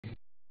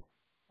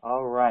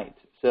All right,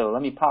 so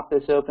let me pop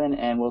this open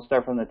and we'll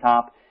start from the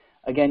top.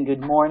 Again, good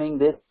morning.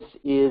 This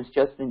is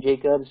Justin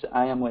Jacobs.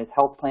 I am with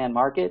Health Plan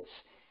Markets,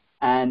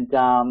 and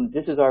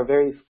this is our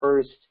very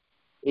first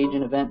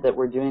agent event that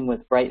we're doing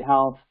with Bright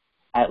Health,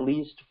 at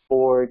least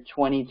for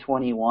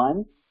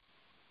 2021,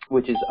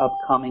 which is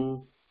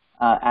upcoming.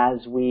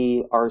 As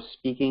we are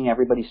speaking,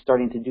 everybody's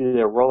starting to do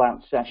their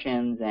rollout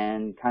sessions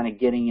and kind of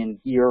getting in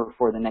gear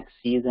for the next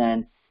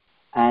season.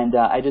 And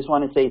I just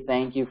want to say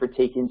thank you for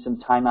taking some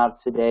time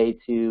out today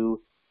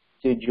to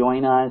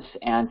join us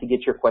and to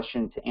get your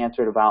questions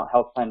answered about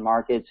Health Plan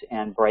Markets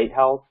and Bright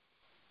Health.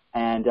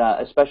 And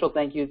a special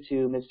thank you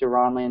to Mr.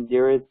 Ron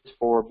Landeritz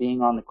for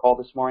being on the call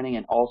this morning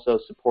and also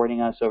supporting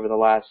us over the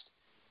last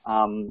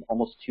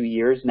almost 2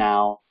 years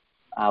now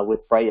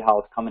with Bright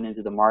Health coming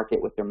into the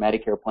market with their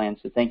Medicare plan.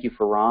 So thank you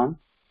for Ron.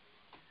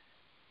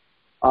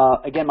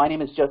 Again, my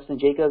name is Justin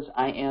Jacobs.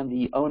 I am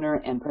the owner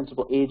and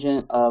principal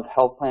agent of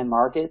Health Plan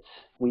Markets.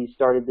 We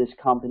started this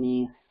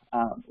company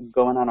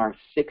going on our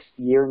 6th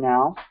year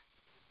now,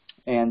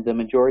 and the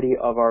majority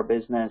of our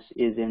business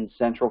is in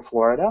Central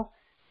Florida,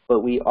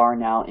 but we are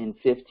now in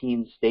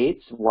 15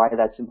 states. Why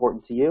that's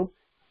important to you?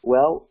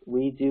 Well,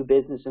 we do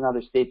business in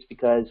other states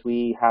because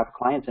we have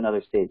clients in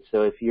other states.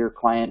 So if your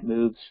client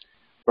moves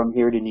from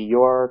here to New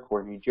York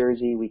or New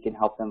Jersey, we can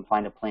help them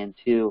find a plan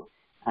too.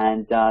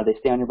 And they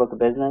stay on your book of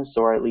business,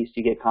 or at least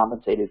you get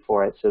compensated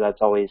for it. So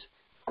that's always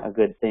a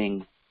good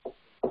thing.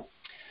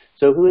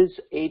 So who is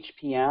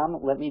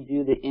HPM? Let me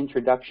do the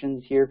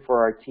introductions here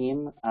for our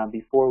team.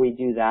 Before we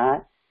do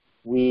that,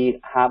 we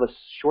have a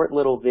short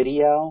little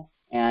video,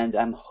 and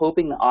I'm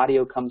hoping the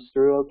audio comes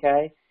through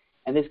okay.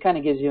 And this kind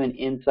of gives you an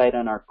insight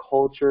on our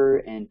culture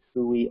and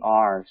who we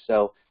are.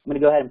 So I'm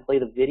going to go ahead and play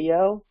the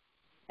video,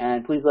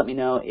 and please let me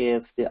know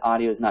if the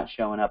audio is not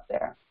showing up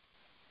there.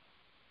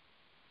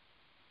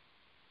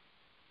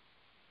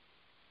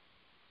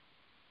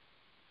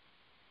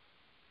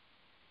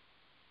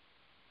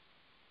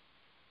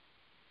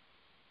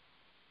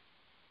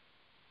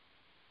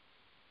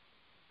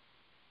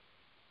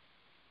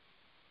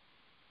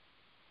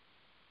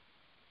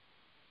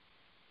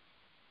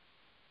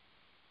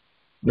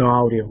 No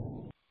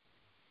audio.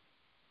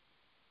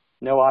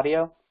 No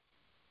audio?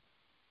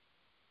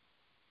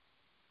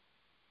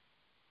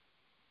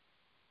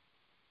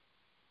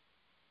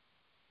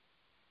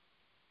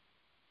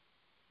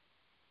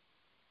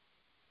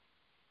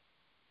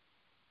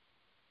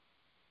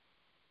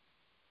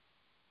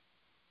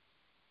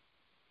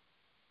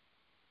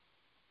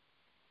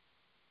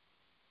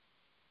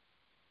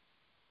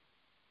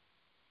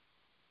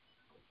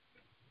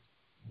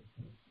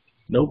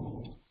 Nope.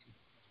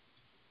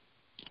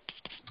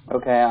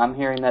 Okay, I'm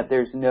hearing that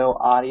there's no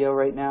audio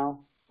right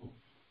now.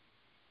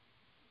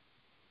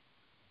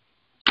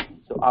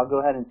 So I'll go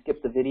ahead and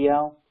skip the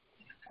video.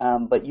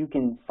 But you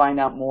can find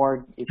out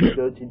more if you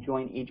go to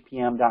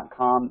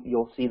joinhpm.com.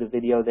 You'll see the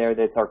video there.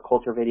 That's our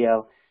culture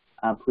video.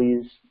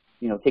 Please,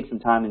 take some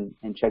time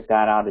and check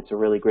that out. It's a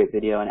really great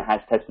video, and it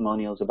has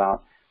testimonials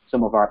about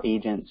some of our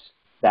agents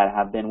that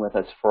have been with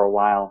us for a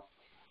while.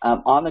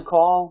 On the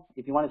call,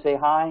 if you want to say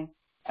hi,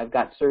 I've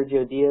got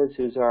Sergio Diaz,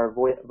 who's our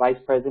Vice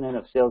President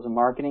of Sales and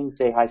Marketing.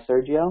 Say hi,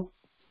 Sergio.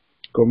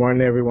 Good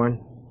morning,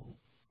 everyone.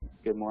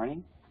 Good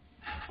morning.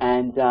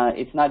 And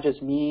it's not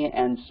just me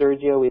and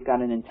Sergio. We've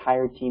got an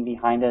entire team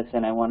behind us,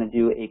 and I want to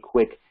do a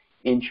quick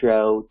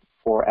intro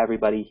for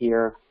everybody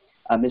here.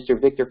 Mr.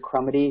 Victor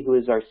Crumity, who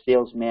is our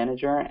sales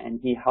manager, and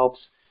he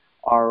helps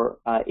our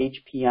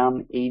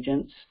HPM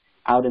agents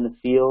out in the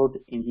field,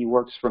 and he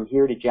works from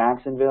here to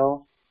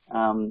Jacksonville.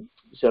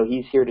 So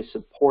he's here to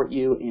support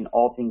you in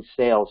all things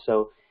sales.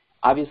 So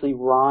obviously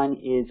Ron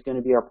is going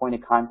to be our point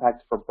of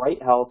contact for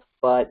Bright Health,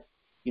 but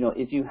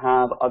if you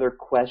have other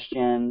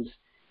questions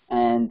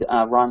and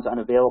Ron's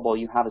unavailable,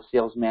 you have a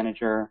sales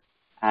manager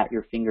at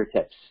your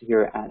fingertips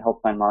here at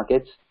Health Plan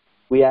Markets.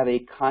 We have a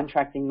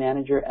contracting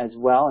manager as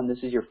well, and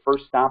this is your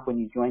first stop when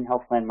you join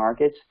Health Plan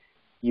Markets.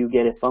 You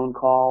get a phone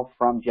call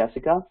from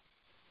Jessica,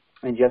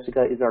 and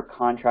Jessica is our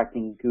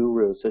contracting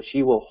guru. So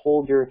she will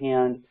hold your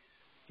hand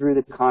through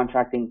the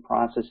contracting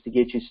process to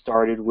get you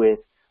started with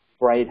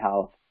Bright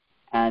Health.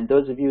 And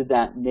those of you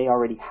that may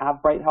already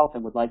have Bright Health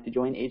and would like to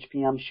join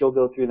HPM, she'll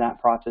go through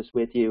that process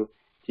with you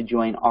to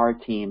join our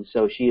team.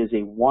 So she is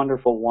a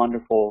wonderful,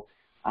 wonderful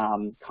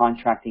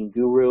contracting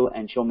guru,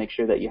 and she'll make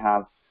sure that you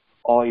have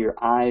all your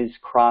I's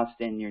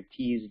crossed and your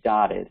T's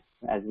dotted,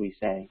 as we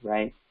say,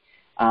 right?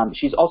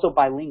 She's also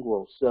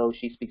bilingual, so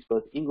she speaks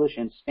both English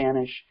and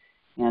Spanish,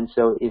 and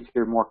so if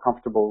you're more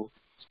comfortable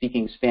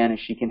speaking Spanish,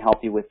 she can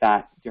help you with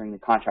that during the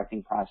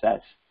contracting process.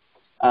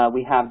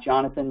 We have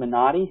Jonathan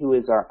Minotti, who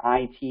is our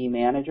IT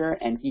manager,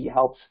 and he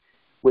helps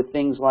with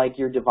things like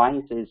your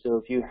devices. So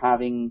if you're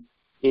having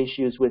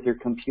issues with your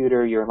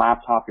computer, your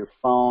laptop, your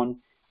phone,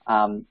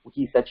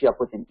 he sets you up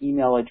with an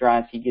email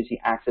address. He gives you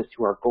access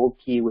to our Gold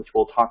Key, which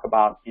we'll talk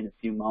about in a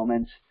few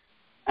moments.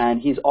 And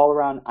he's all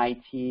around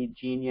IT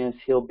genius.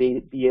 He'll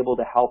be able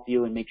to help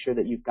you and make sure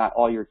that you've got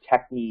all your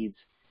tech needs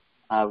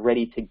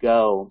ready to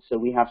go. So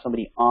we have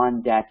somebody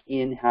on deck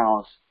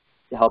in-house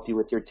to help you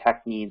with your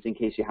tech needs in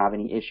case you have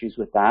any issues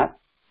with that.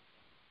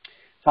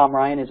 Tom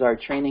Ryan is our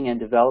training and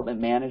development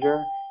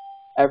manager.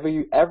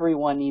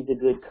 Everyone needs a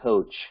good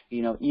coach.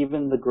 You know,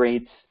 even the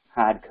greats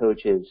had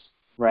coaches,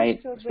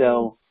 right?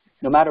 So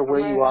no matter where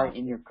you are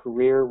in your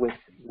career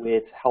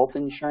with health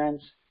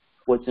insurance,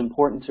 what's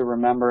important to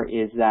remember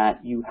is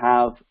that you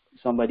have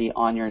somebody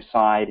on your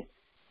side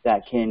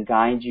that can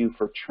guide you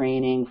for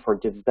training, for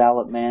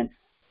development,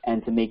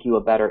 and to make you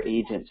a better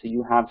agent. So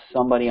you have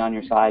somebody on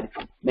your side.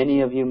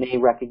 Many of you may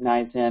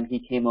recognize him. He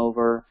came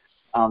over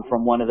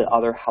from one of the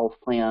other health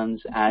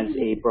plans as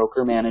a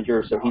broker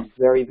manager, so he's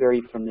very,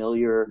 very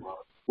familiar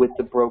with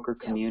the broker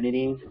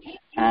community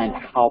and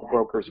how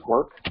brokers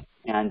work.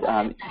 And,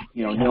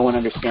 you know, no one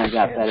understands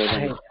that better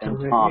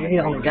than Tom. We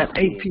only got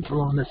 8 people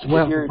on this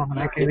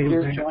webinar. If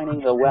you're joining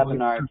the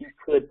webinar, if you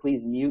could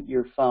please mute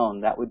your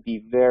phone. That would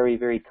be very,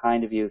 very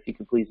kind of you if you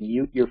could please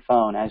mute your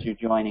phone as you're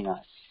joining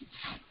us.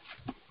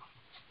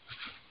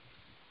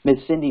 Ms.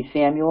 Cindy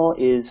Samuel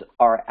is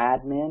our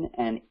admin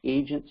and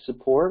agent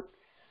support.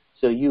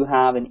 So you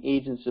have an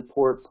agent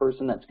support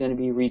person that's going to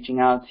be reaching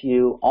out to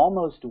you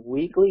almost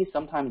weekly,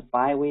 sometimes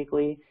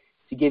bi-weekly,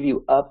 to give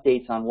you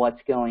updates on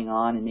what's going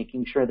on and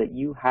making sure that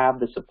you have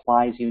the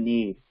supplies you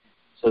need.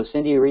 So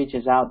Cindy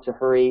reaches out to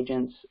her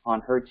agents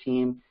on her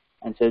team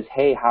and says,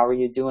 hey, how are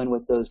you doing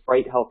with those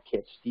Bright Health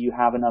kits? Do you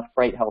have enough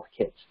Bright Health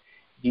kits?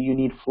 Do you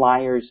need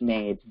flyers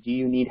made? Do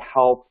you need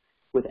help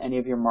with any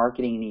of your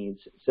marketing needs?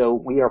 So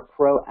we are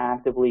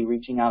proactively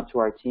reaching out to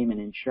our team and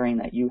ensuring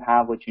that you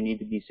have what you need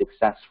to be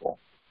successful.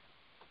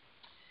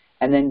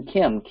 And then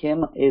Kim.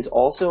 Kim is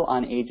also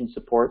on agent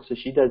support, so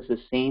she does the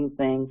same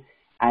thing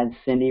as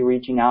Cindy,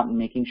 reaching out and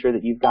making sure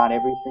that you've got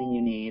everything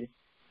you need.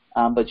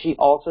 But she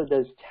also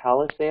does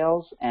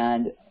telesales,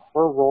 and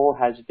her role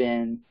has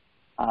been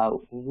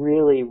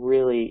really,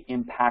 really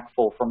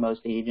impactful for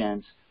most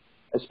agents,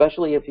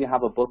 especially if you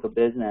have a book of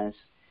business.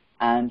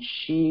 And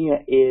she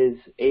is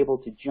able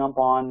to jump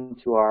on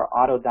to our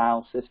auto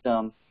dial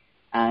system,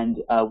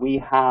 and we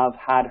have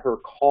had her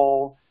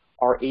call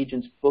our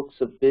agents' books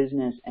of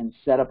business and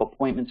set up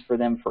appointments for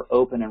them for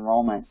open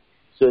enrollment.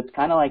 So it's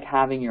kind of like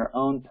having your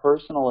own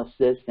personal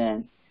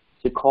assistant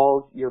to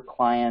call your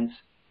clients,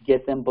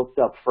 get them booked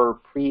up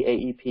for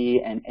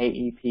pre-AEP and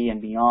AEP and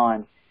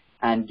beyond,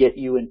 and get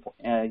you in,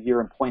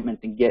 your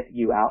appointments and get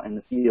you out in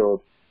the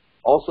field.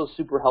 Also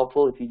super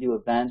helpful if you do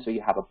events or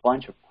you have a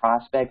bunch of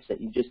prospects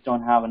that you just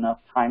don't have enough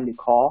time to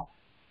call.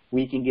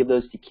 We can give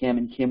those to Kim,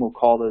 and Kim will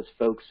call those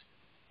folks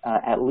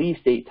at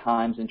least 8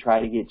 times and try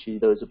to get you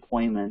those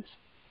appointments.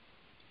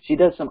 She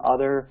does some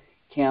other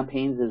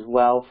campaigns as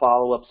well,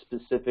 follow-up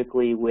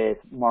specifically with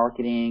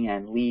marketing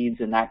and leads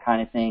and that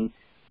kind of thing,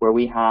 where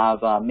we have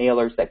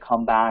mailers that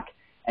come back,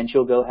 and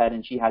she'll go ahead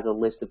and she has a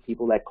list of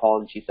people that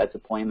called and she sets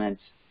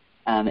appointments.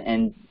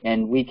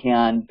 And we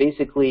can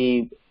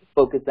basically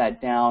focus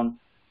that down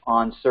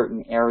on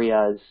certain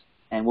areas,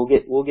 and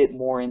we'll get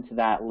more into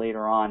that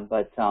later on.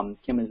 But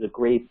Kim is a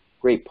great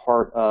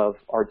part of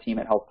our team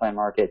at Health Plan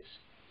Markets.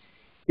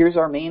 Here's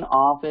our main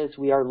office.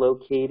 We are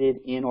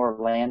located in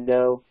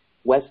Orlando,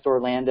 West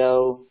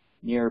Orlando,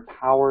 near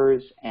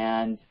Powers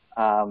and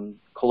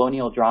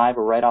Colonial Drive,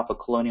 or right off of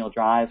Colonial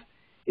Drive.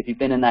 If you've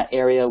been in that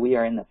area, we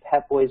are in the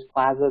Pep Boys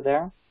Plaza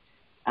there,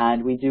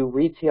 and we do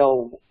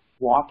retail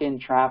walk-in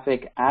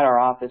traffic at our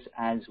office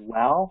as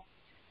well.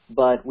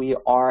 But we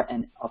are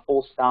a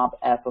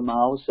full-stop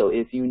FMO, so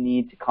if you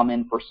need to come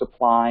in for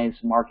supplies,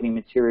 marketing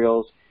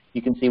materials,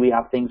 you can see we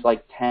have things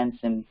like tents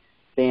and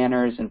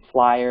banners and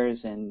flyers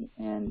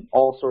and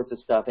all sorts of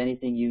stuff.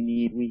 Anything you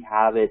need, we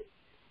have it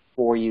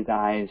for you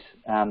guys,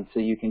 so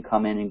you can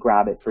come in and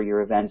grab it for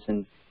your events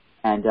and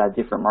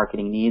different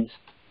marketing needs.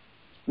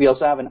 We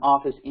also have an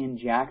office in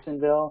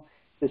Jacksonville.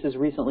 This has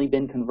recently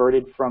been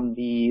converted from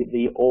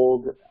the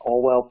old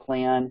Allwell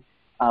plan.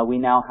 We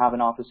now have an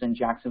office in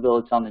Jacksonville.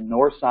 It's on the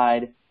north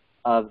side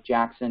of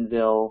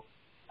Jacksonville,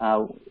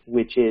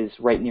 which is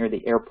right near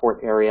the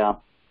airport area.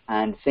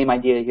 And same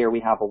idea here,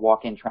 we have a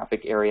walk-in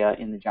traffic area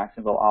in the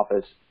Jacksonville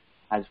office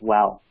as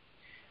well.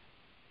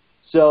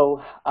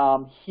 So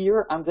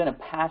here I'm going to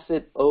pass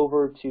it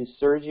over to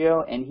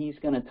Sergio, and he's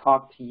going to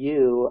talk to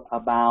you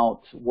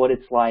about what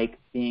it's like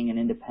being an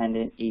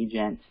independent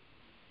agent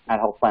at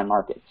Health Plan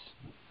Markets.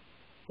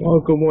 Well,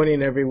 good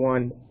morning,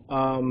 everyone.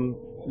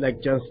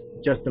 Like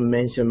just to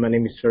mention, my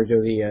name is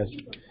Sergio Diaz.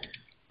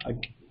 I'll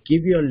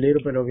give you a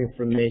little bit of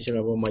information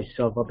about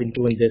myself. I've been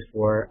doing this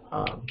for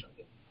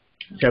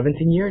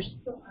 17 years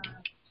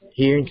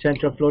here in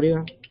Central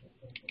Florida,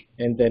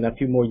 and then a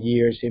few more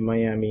years in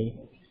Miami.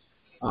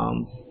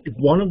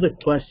 One of the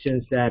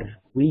questions that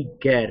we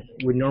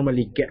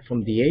normally get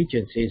from the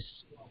agents is,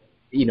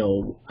 you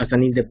know, as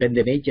an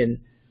independent agent,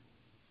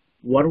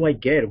 what do I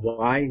get?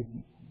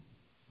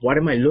 What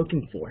am I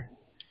looking for?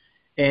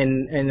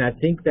 And I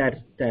think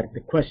that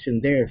the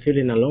question there,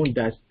 feeling alone,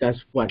 that's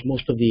what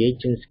most of the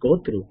agents go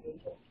through.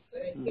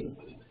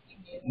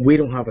 We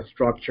don't have a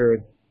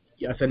structure.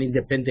 As an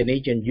independent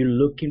agent, you're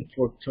looking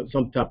for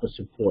some type of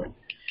support.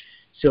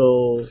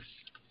 So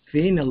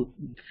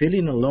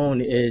feeling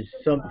alone is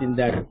something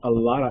that a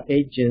lot of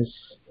agents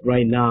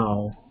right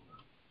now,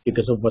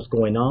 because of what's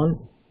going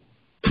on,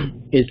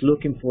 is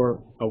looking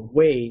for a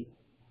way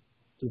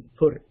to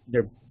put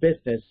their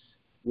business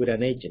with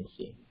an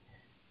agency.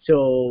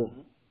 So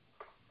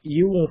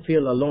you won't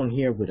feel alone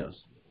here with us.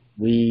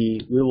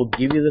 We will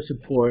give you the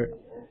support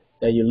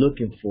that you're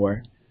looking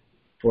for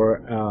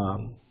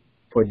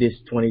this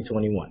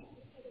 2021.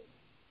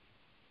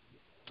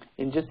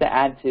 And just to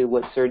add to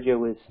what Sergio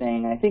was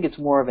saying, I think it's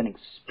more of an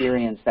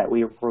experience that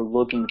we're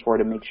looking for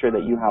to make sure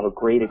that you have a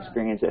great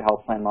experience at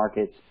Health Plan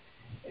Markets.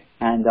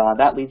 And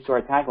that leads to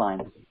our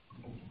tagline.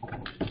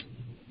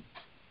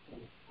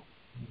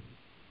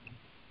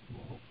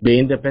 Be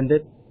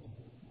independent,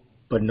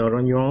 but not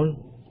on your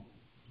own.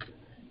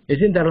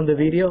 Isn't that on the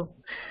video?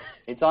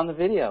 It's on the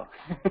video.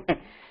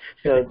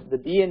 So the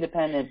be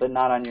independent, but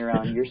not on your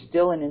own. You're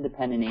still an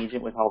independent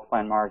agent with Health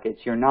Plan Markets.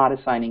 You're not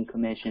assigning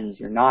commissions.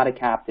 You're not a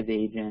captive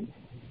agent.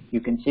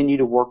 You continue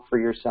to work for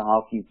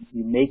yourself. You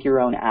make your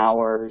own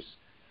hours,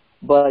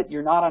 but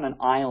you're not on an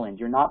island.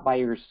 You're not by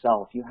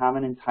yourself. You have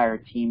an entire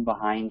team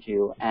behind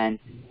you, and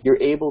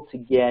you're able to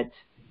get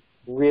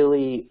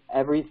really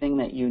everything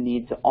that you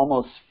need to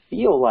almost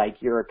feel like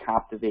you're a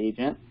captive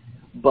agent,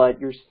 but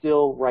you're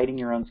still writing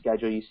your own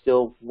schedule. You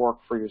still work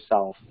for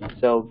yourself.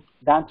 So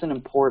that's an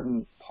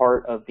important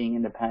part of being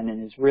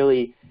independent, is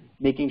really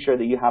making sure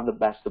that you have the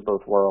best of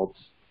both worlds.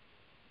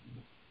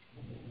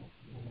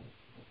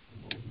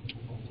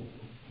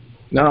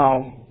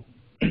 Now,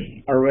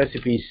 our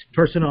recipes,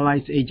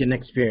 personalized agent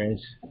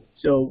experience.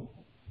 So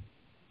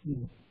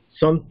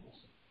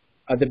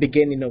at the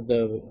beginning of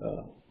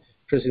the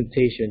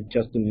presentation,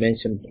 just to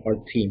mention our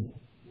team,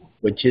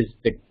 which is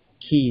the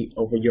key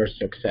over your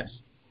success.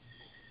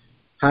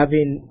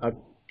 Having a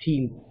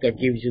team that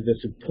gives you the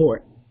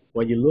support,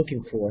 what you're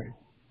looking for,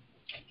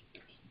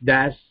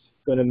 that's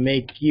going to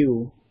make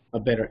you a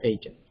better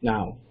agent.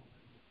 Now,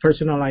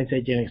 personalized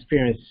agent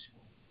experience,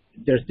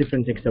 there's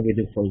different things that we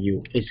do for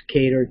you. It's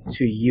catered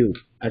to you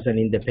as an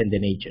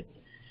independent agent.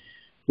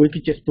 We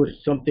could just put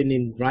something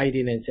in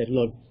writing and say,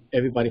 look,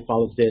 everybody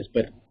follows this,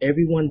 but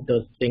everyone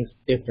does things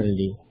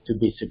differently to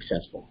be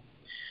successful.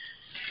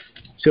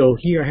 So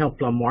here at Health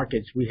Plan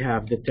Markets, we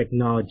have the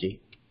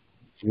technology.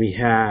 We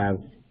have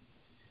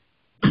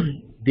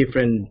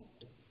different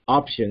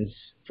options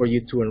for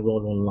you to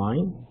enroll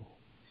online.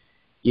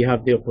 You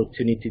have the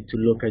opportunity to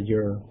look at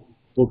your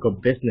book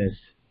of business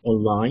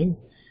online.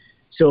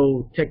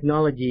 So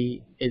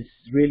technology is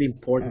really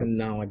important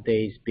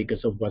nowadays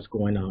because of what's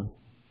going on.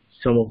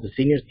 Some of the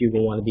seniors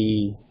don't want to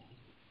be,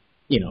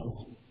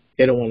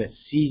 they don't want to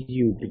see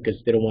you because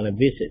they don't want to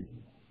visit.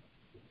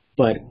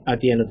 But at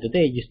the end of the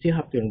day, you still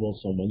have to enroll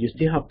someone. You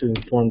still have to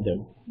inform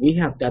them. We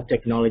have that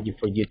technology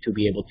for you to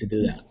be able to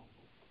do that.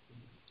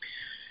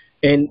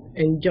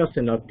 And just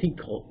in our team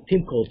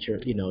culture,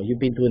 you've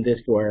been doing this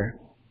for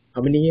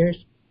how many years?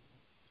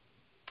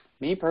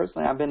 Me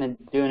personally, I've been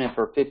doing it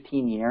for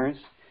 15 years.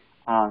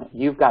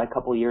 You've got a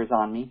couple years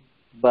on me,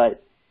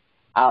 but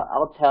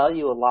I'll tell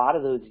you, a lot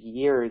of those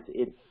years,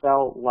 it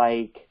felt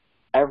like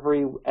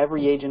every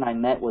agent I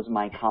met was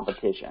my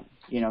competition.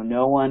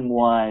 No one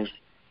was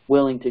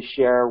willing to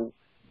share,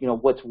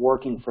 what's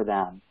working for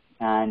them,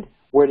 and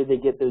where did they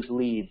get those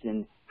leads,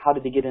 and how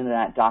did they get into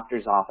that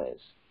doctor's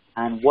office,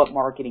 and what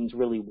marketing's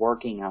really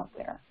working out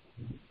there.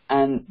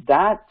 And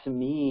that, to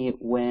me,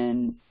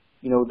 when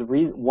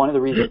one of the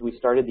reasons we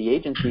started the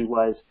agency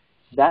was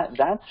that's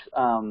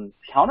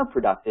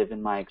counterproductive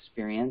in my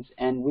experience,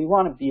 and we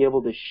want to be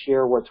able to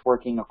share what's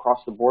working across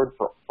the board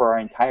for our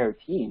entire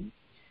team,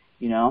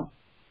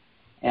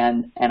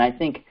 and I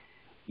think,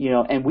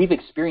 and we've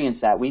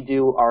experienced that. We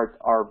do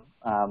our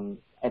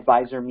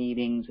advisor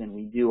meetings, and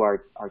we do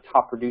our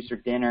top producer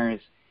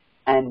dinners,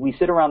 and we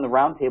sit around the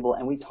round table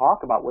and we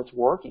talk about what's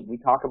working. We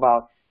talk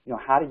about,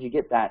 how did you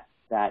get that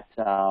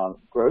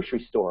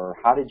grocery store?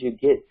 How did you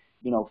get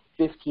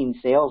 15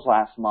 sales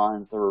last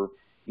month, or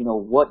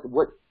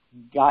what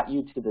got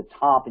you to the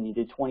top and you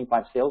did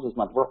 25 sales this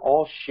month? We're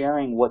all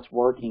sharing what's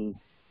working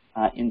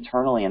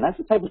internally, and that's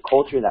the type of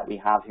culture that we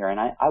have here, and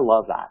I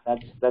love that.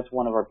 That's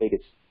one of our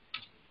biggest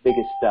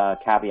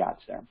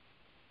caveats there.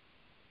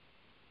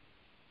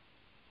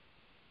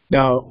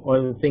 Now,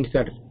 one of the things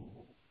that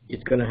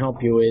is going to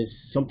help you is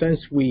sometimes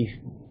we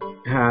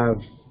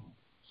have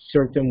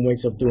certain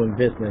ways of doing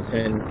business,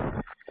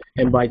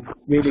 and by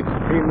really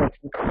pretty much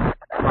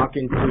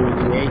talking to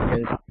the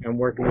agents and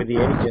working with the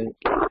agents,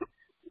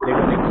 they're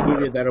going to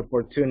give you that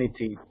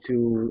opportunity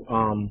to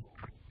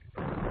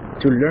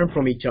learn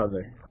from each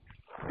other,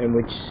 and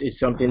which is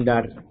something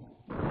that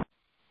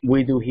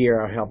we do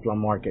here at Health Plan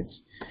Markets.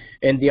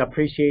 And the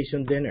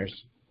appreciation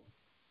dinners,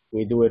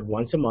 we do it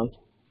once a month.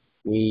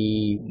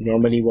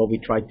 Normally what we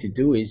try to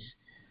do is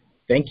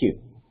thank you.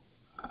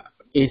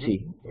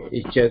 Easy.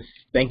 It's just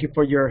thank you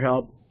for your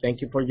help.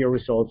 Thank you for your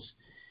results.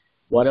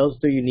 What else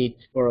do you need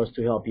for us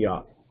to help you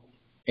out?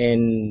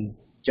 And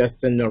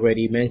Justin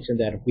already mentioned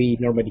that we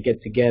normally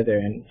get together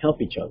and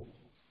help each other.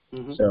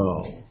 Mm-hmm.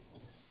 So,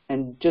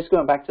 and just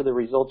going back to the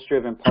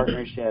results-driven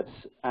partnerships,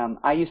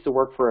 I used to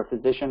work for a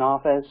physician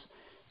office,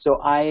 so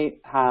I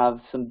have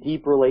some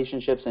deep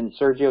relationships, and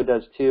Sergio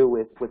does too,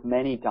 with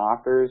many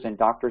doctors and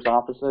doctors'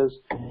 offices.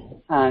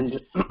 And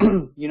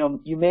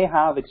you may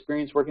have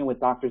experience working with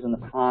doctors in the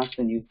past,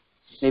 and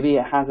maybe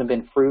it hasn't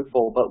been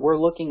fruitful, but we're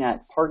looking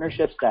at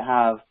partnerships that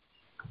have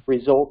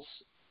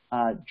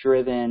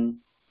results-driven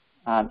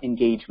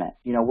engagement.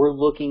 We're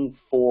looking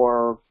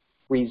for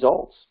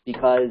results,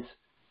 because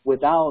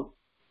without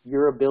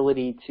your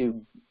ability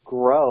to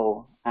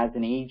grow as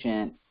an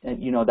agent,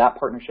 that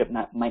partnership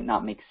might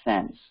not make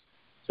sense.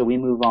 So we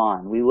move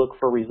on. We look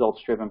for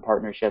results-driven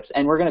partnerships,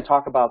 and we're going to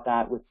talk about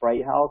that with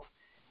Bright Health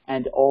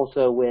and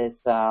also with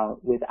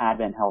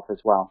Advent Health as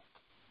well.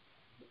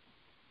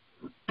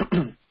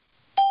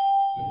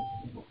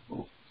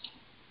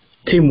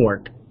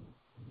 Teamwork.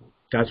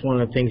 That's one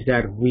of the things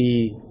that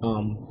we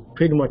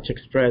pretty much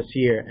express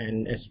here,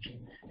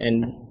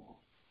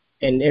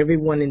 and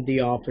everyone in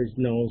the office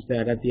knows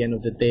that at the end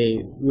of the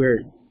day,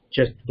 we're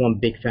just one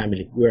big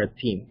family. We're a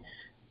team.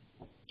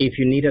 If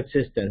you need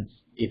assistance,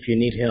 if you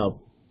need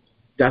help,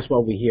 that's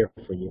what we're here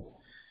for you.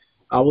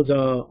 I was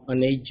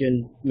an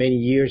agent many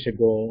years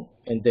ago,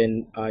 and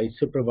then I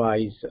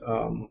supervised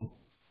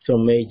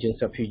some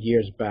agents a few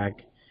years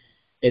back,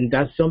 and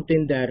that's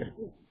something that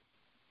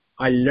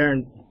I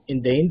learned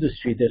in the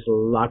industry. There's a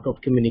lack of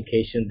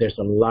communication. There's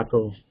a lack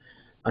of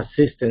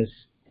assistance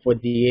for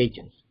the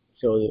agents.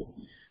 So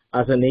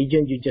as an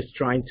agent, you're just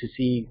trying to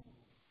see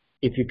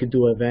if you could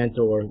do events,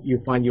 or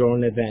you find your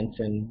own events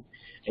and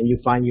you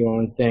find your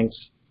own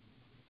things.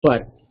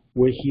 But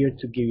we're here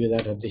to give you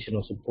that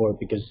additional support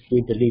because we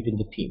believe in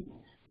the team.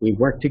 We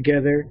work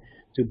together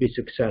to be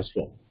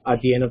successful. At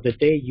the end of the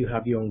day, you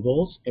have your own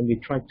goals, and we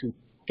try to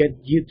get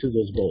you to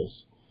those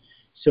goals.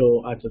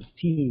 So as a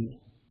team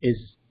is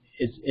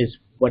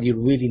what you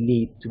really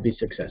need to be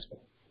successful.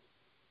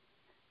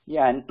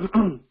 Yeah, and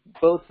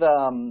both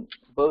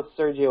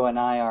Sergio and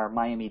I are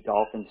Miami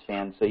Dolphins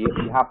fans, so you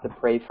have to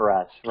pray for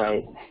us,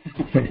 right?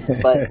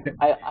 But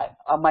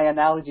my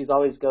analogies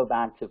always go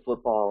back to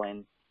football,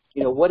 and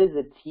what is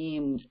a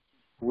team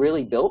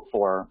really built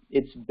for?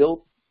 It's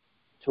built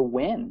to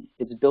win.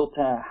 It's built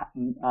to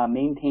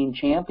maintain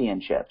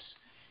championships,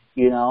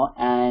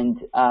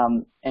 and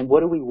what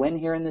do we win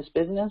here in this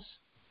business?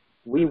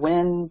 We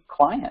win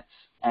clients,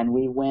 and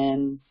we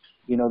win,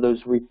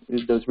 those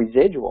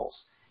residuals.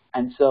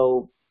 And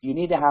so you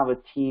need to have a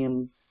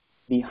team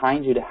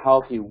behind you to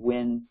help you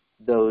win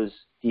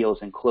those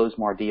deals and close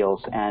more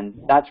deals, and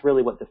that's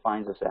really what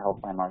defines us at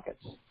Health Plan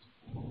Markets.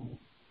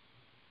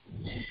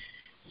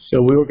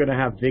 So we were going to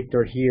have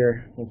Victor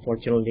here.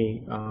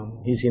 Unfortunately,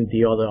 he's in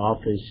the other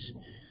office.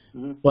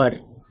 Mm-hmm.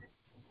 But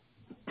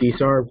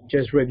these are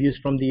just reviews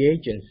from the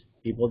agents,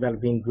 people that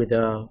have been with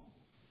the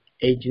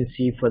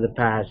agency for the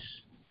past,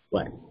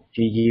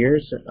 few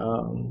years,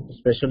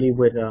 especially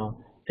with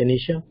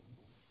Tanisha.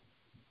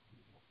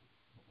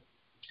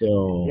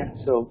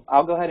 So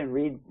I'll go ahead and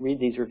read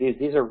these reviews.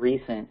 These are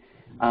recent.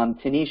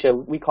 Tanisha,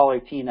 we call her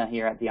Tina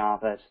here at the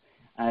office.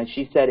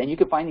 She said, and you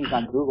can find these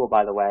on Google,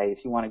 by the way,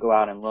 if you want to go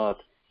out and look.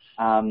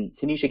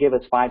 Tanisha gave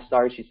us 5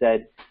 stars. She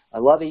said, I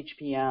love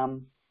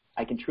HPM.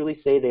 I can truly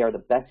say they are the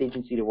best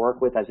agency to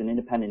work with as an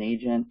independent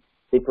agent.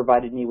 They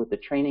provided me with the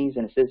trainings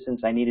and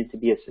assistance I needed to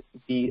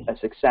be a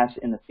success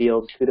in the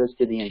field. Kudos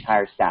to the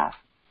entire staff.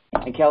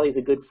 And Kelly's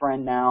a good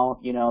friend now.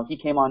 He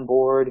came on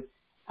board,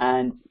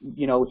 and,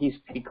 he's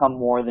become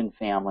more than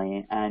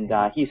family. And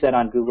he said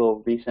on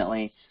Google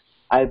recently,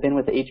 I've been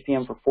with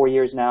HPM for 4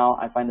 years now.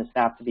 I find the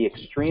staff to be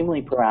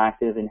extremely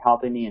proactive in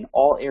helping me in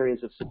all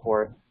areas of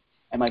support.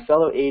 And my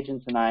fellow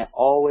agents and I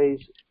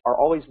are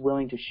always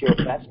willing to share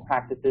best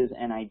practices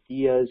and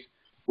ideas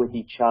with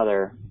each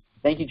other.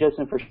 Thank you,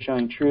 Justin, for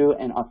showing true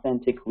and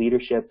authentic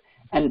leadership.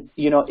 And,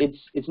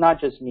 it's not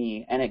just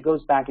me. And it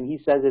goes back, and he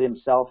says it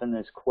himself in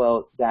this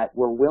quote, that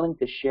we're willing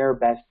to share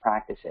best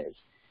practices.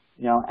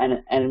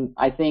 And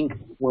I think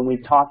when we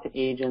talk to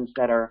agents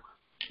that are,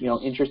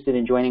 interested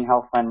in joining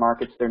Health Plan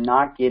Markets, they're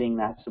not getting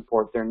that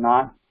support. They're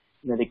not,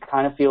 they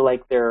kind of feel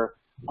like they're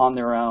on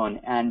their own,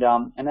 and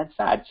that's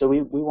sad. So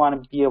we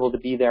want to be able to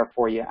be there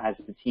for you as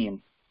a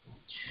team.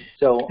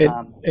 So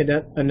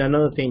and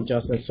another thing,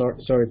 Justin,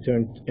 sorry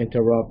to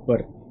interrupt,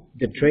 but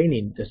the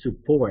training, the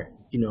support,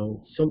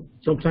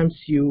 sometimes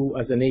you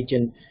as an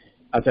agent,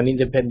 as an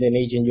independent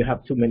agent, you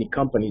have too many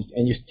companies,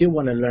 and you still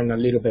want to learn a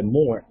little bit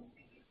more,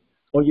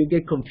 or you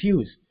get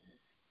confused.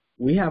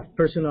 We have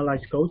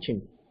personalized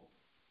coaching.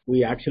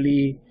 We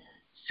actually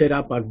set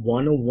up a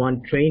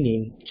one-on-one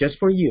training just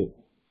for you.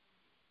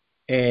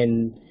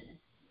 And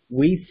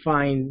we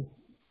find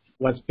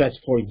what's best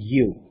for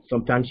you.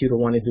 Sometimes you don't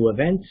want to do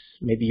events.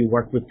 Maybe you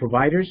work with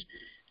providers.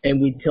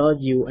 And we tell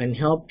you and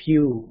help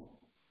you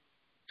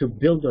to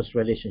build those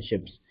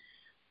relationships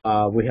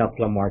with Health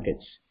Plan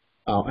Markets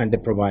and the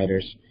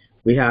providers.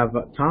 We have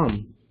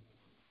Tom,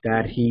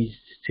 that he's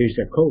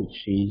a coach.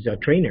 He's a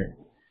trainer.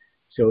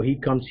 So he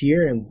comes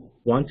here and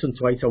once and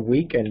twice a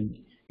week, and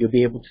you'll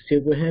be able to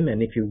sit with him.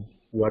 And if you,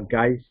 what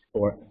guys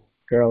or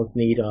girls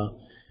need a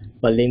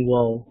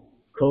bilingual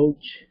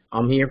coach,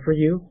 I'm here for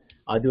you.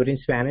 I'll do it in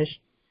Spanish.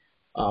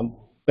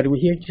 But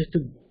we're here just to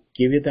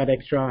give you that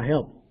extra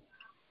help.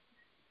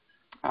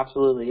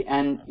 Absolutely.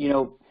 And,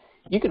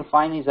 you can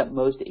find these at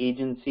most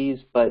agencies,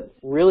 but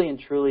really and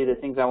truly the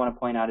things I want to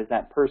point out is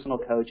that personal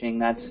coaching,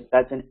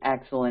 that's an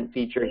excellent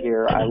feature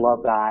here. I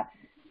love that.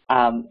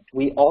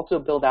 We also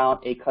build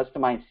out a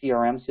customized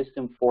CRM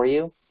system for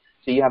you,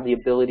 so you have the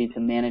ability to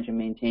manage and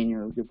maintain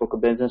your book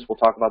of business. We'll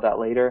talk about that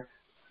later.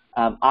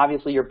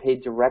 Obviously, you're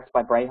paid direct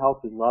by Bright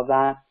Health. We love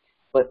that.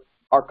 But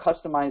our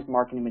customized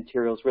marketing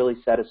materials really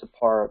set us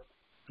apart.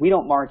 We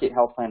don't market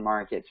health plan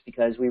markets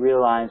because we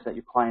realize that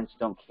your clients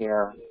don't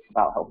care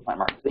about health plan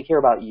markets. They care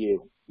about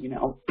you,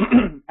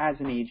 as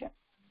an agent.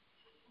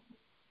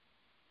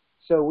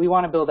 So we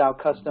want to build out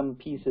custom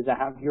pieces that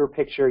have your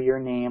picture, your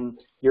name,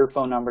 your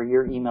phone number,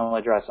 your email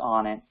address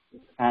on it.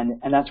 And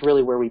that's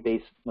really where we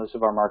base most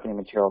of our marketing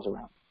materials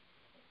around.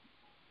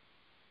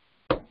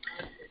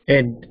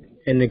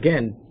 And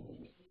again,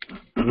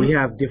 we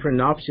have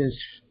different options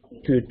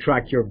to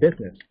track your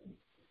business.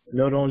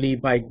 Not only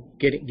by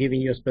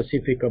giving you a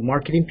specific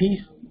marketing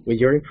piece with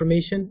your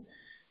information,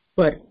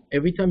 but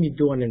every time you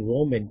do an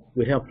enrollment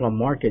with Health Plan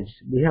Markets,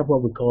 we have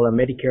what we call a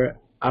Medicare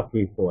app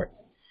report.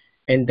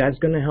 And that's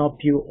going to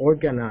help you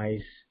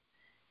organize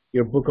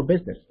your book of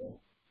business.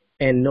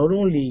 And not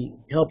only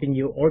helping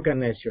you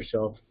organize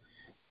yourself,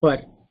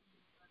 but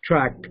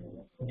track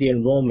the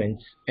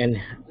enrollments and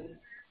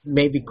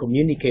maybe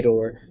communicate,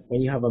 or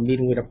when you have a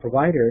meeting with a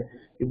provider,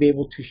 you'll be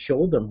able to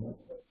show them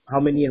how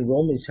many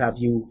enrollments have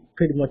you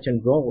pretty much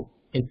enrolled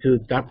into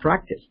that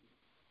practice.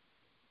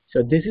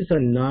 So this is a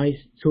nice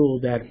tool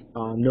that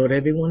not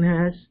everyone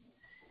has,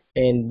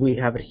 and we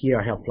have it here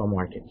at Health Plan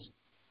Markets.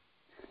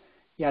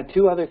 Yeah,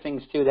 two other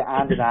things, too, to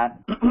add to that.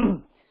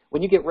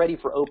 When you get ready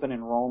for open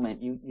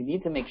enrollment, you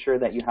need to make sure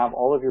that you have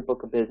all of your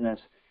book of business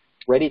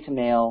ready to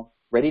mail,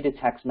 ready to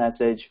text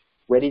message,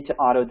 ready to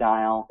auto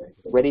dial,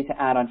 ready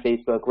to add on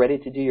Facebook, ready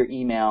to do your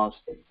emails.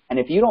 And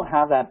if you don't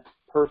have that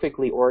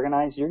perfectly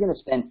organized, you're going to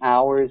spend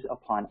hours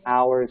upon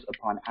hours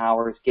upon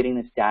hours getting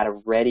this data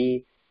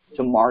ready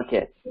to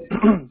market.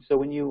 So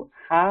when you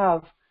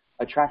have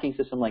a tracking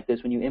system like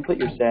this, when you input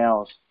your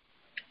sales,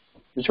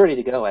 it's ready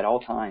to go at all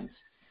times.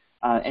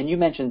 And you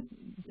mentioned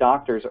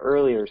doctors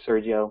earlier,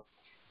 Sergio,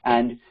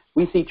 and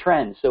we see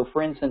trends. So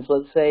for instance,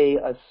 let's say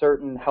a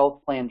certain health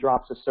plan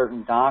drops a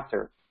certain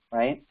doctor,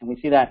 right? And we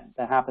see that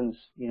happens,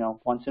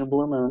 once in a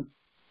blue moon.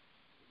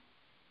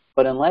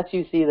 But unless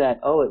you see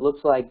that, it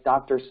looks like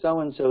Dr.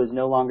 So-and-so is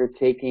no longer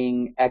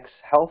taking X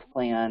health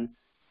plan,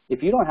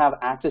 if you don't have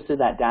access to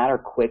that data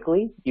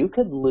quickly, you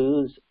could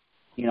lose,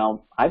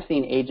 I've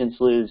seen agents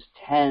lose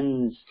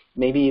tens,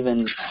 maybe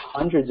even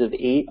hundreds of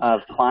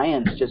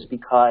clients just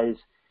because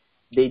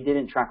they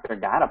didn't track their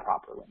data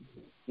properly,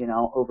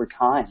 over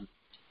time.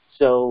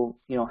 So,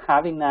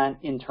 having that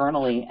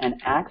internally and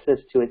access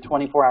to it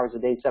 24 hours a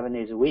day, 7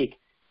 days a week,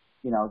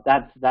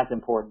 that's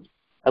important,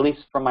 at least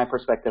from my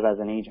perspective as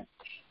an agent.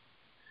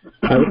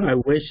 I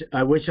wish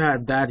I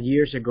had that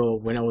years ago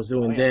when I was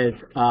doing this.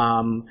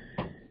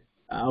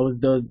 I was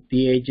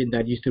the agent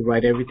that used to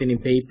write everything in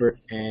paper,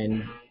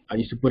 and I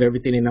used to put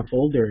everything in a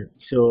folder.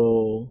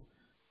 So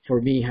for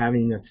me,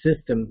 having a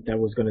system that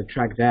was going to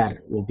track that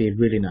will be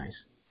really nice.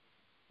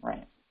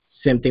 Right.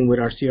 Same thing with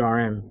our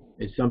CRM.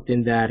 It's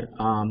something that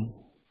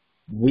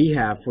we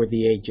have for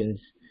the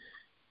agents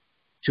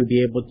to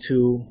be able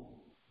to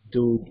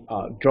do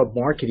job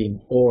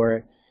marketing,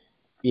 or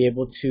be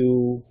able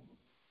to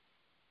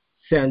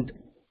send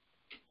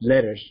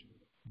letters,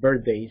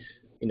 birthdays,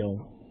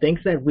 things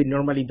that we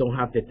normally don't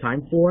have the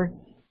time for.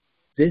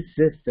 This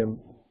system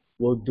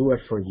will do it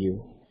for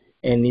you.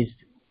 And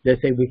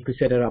let's say we could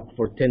set it up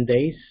for 10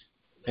 days,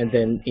 and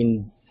then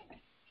in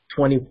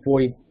 20,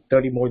 40,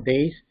 30 more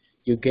days,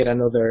 you get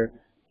another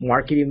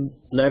marketing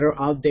letter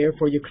out there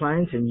for your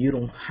clients, and you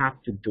don't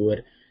have to do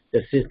it.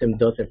 The system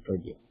does it for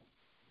you.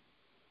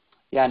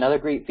 Yeah, another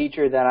great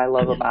feature that I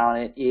love about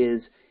it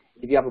is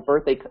if you have a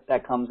birthday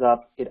that comes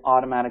up, it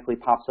automatically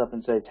pops up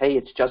and says, hey,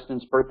 it's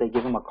Justin's birthday,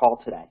 give him a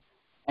call today.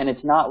 And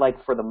it's not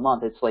like for the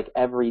month, it's like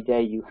every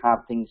day you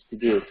have things to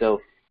do. So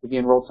if you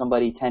enrolled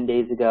somebody 10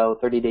 days ago,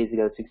 30 days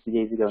ago, 60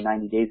 days ago,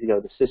 90 days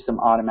ago, the system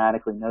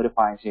automatically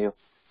notifies you.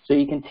 So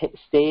you can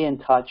stay in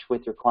touch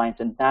with your clients,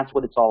 and that's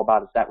what it's all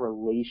about, is that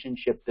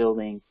relationship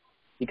building.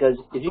 Because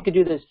if you could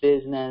do this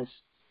business,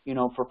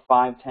 for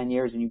 5, 10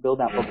 years, and you build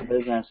that book of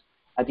business,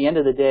 at the end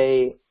of the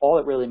day, all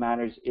that really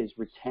matters is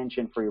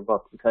retention for your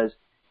book, because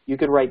you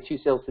could write 2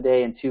 sales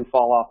today and 2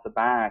 fall off the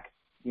back.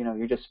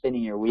 You're just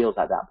spinning your wheels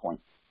at that point.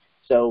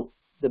 So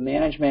the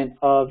management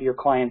of your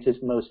clients is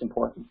most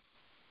important.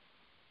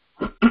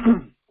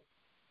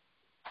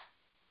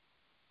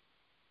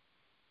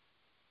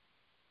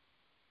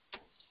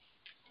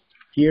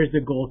 Here's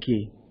the goal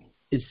key.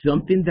 It's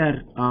something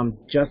that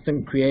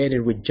Justin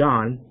created with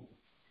John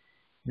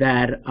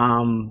that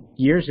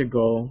years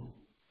ago,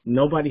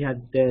 nobody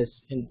had this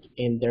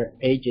in their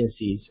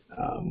agencies.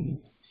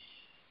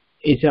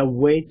 It's a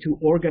way to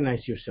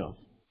organize yourself.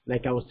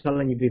 Like I was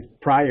telling you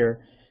prior,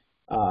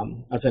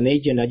 as an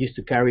agent, I used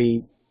to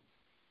carry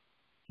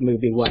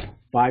maybe what,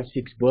 5,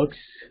 6 books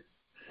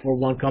for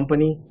one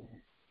company,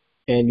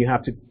 and you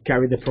have to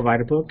carry the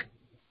provider book,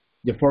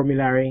 the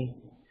formulary,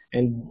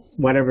 and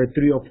whatever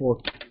 3 or 4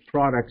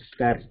 products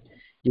that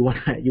you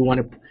want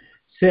to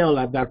sell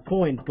at that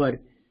point. But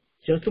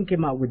Justin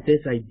came out with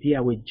this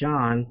idea with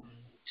John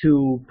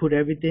to put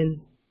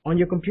everything on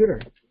your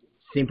computer.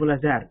 Simple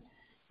as that.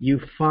 You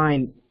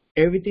find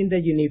everything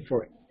that you need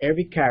for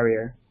every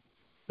carrier,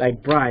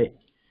 like Bright,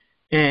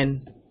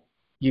 and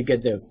you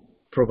get the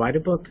provider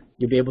book.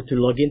 You'll be able to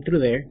log in through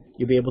there.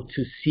 You'll be able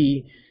to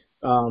see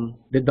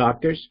the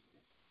doctors.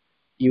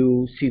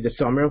 You see the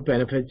summary of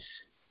benefits.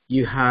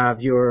 You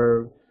have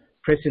your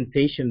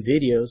presentation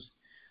videos.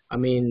 I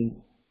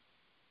mean,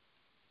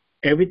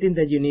 everything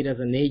that you need as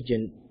an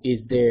agent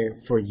is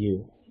there for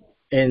you.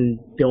 And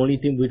the only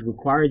thing we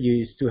require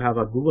you is to have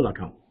a Google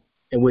account,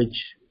 in which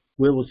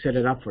we will set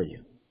it up for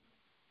you.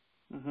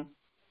 Mm-hmm.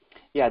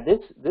 Yeah,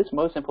 this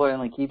most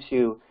importantly keeps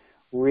you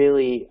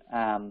really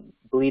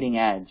bleeding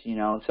edge. You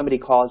know, somebody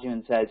calls you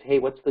and says, hey,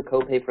 what's the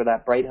copay for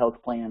that Bright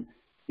Health plan?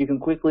 You can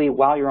quickly,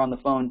 while you're on the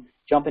phone,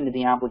 jump into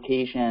the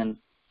application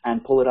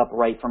and pull it up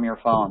right from your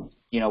phone,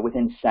 you know,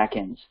 within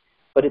seconds.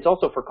 But it's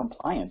also for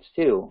compliance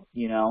too.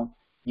 You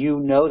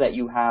know that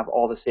you have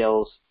all the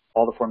sales,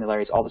 all the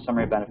formularies, all the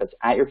summary of benefits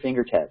at your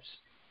fingertips.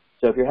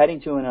 So if you're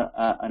heading to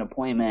an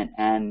appointment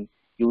and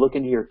you look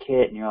into your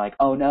kit and you're like,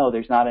 oh no,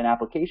 there's not an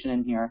application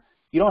in here,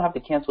 you don't have to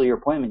cancel your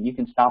appointment. You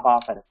can stop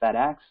off at a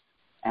FedEx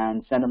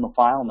and send them a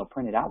file and they'll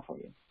print it out for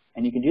you.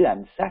 And you can do that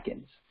in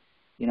seconds.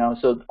 You know,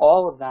 so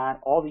all of that,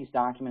 all these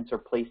documents are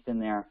placed in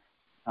there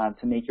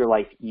to make your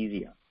life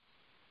easier.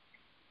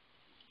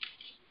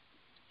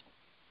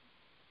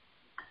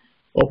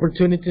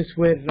 Opportunities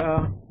with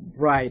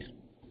Bright.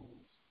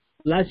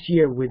 Last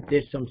year we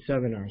did some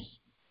seminars,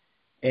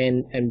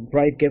 and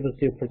Bright gave us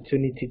the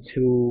opportunity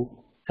to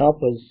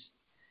help us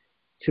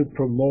to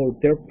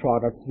promote their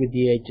product with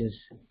the agents,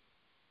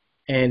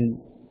 and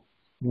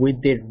we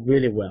did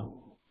really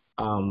well,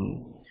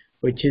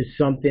 which is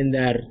something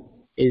that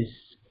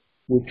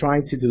we're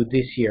trying to do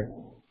this year,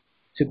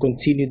 to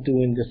continue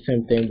doing the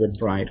same thing with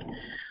Bright.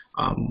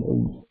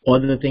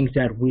 One of the things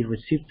that we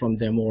received from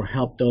them or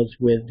helped us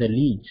with the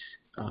leads.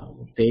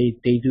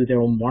 They do their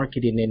own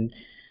marketing, and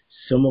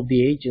some of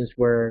the agents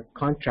were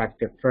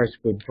contracted first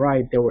with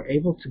Bright. They were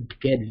able to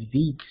get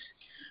leads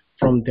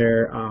from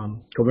their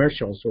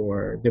commercials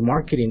or the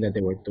marketing that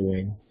they were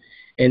doing,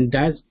 and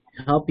that's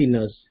helping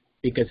us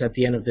because at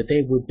the end of the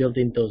day we're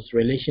building those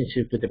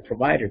relationships with the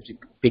providers,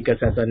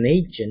 because as an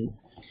agent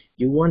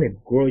you want to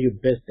grow your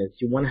business.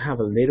 You want to have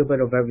a little bit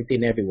of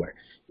everything everywhere.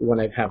 You want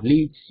to have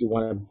leads. You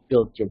want to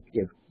build your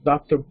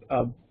doctor,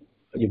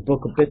 your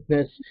book of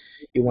business.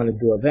 You want to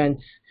do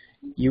events.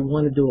 You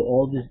want to do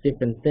all these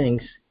different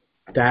things.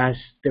 That's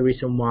the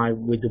reason why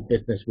we do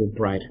business with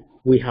Bright.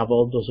 We have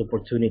all those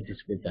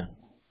opportunities with them.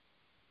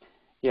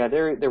 Yeah,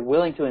 they're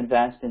willing to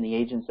invest in the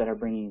agents that are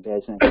bringing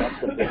business. That's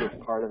the biggest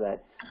part of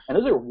it. And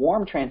those are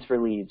warm transfer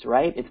leads,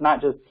 right? It's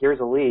not just here's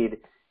a lead.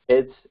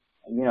 It's,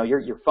 you know,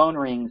 your phone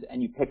rings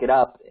and you pick it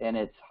up and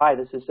it's, hi,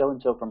 this is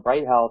so-and-so from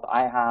Bright Health.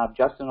 I have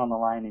Justin on the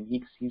line and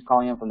he's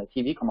calling in from the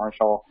TV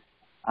commercial.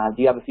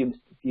 Do you have a few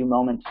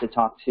moments to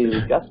talk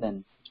to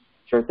Justin?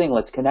 Sure thing,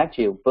 let's connect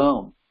you.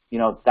 Boom. You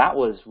know, that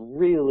was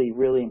really,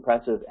 really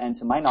impressive. And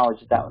to my knowledge,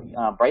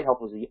 that Bright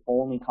Health was the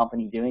only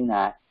company doing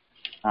that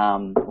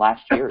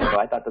last year. So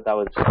I thought that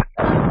was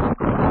an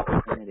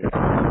opportunity.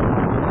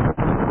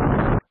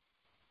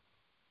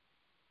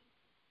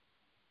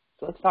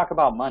 So let's talk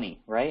about money,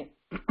 right?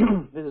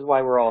 This is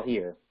why we're all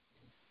here.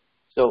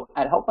 So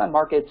at Healthline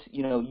Markets,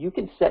 you know, you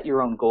can set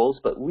your own goals,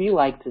 but we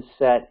like to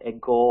set a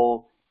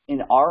goal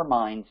in our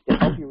minds to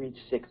help you reach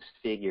 6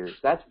 figures.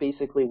 That's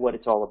basically what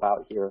it's all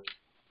about here.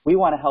 We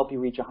want to help you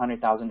reach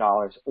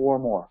 $100,000 or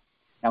more.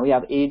 Now, we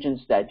have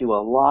agents that do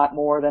a lot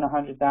more than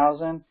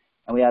 $100,000, and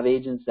we have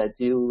agents that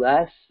do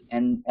less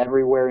and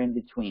everywhere in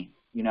between,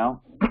 you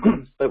know.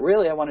 But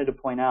really, I wanted to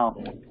point out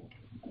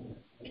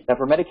that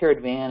for Medicare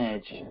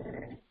Advantage,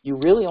 you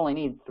really only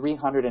need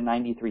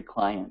 393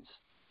 clients.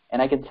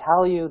 And I can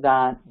tell you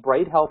that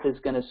Bright Health is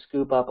going to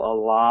scoop up a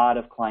lot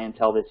of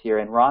clientele this year,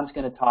 and Ron's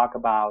going to talk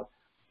about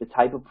the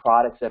type of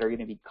products that are going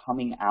to be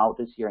coming out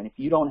this year. And if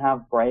you don't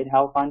have Bright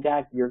Health on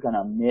deck, you're going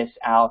to miss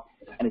out,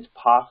 and it's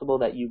possible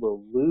that you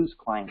will lose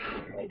clients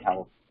to Bright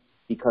Health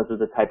because of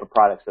the type of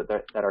products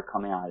that are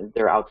coming out.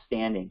 They're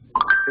outstanding.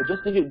 So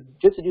just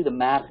to do the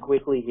math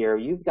quickly here,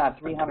 you've got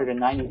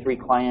 393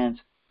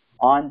 clients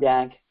on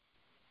deck,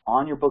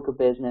 on your book of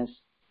business.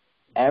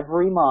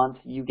 Every month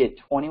you get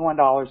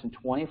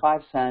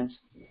 $21.25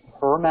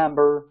 per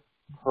member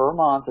per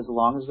month as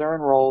long as they're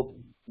enrolled.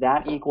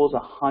 That equals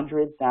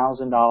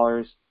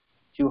 $100,000,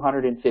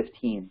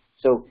 215.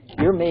 So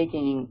you're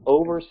making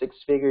over 6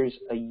 figures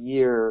a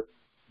year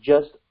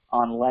just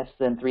on less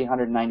than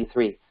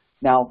 393.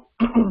 Now,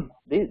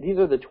 these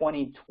are the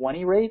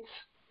 2020 rates.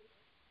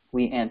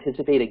 We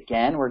anticipate,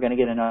 again, we're going to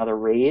get another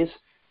raise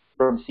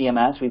from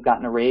CMS. We've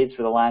gotten a raise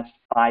for the last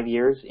 5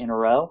 years in a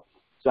row.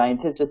 So I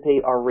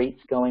anticipate our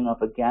rates going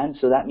up again.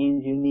 So that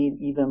means you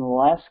need even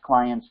less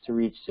clients to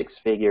reach six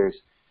figures.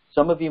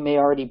 Some of you may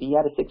already be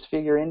at a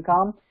six-figure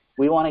income.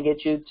 We want to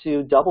get you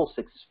to double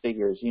six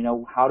figures. You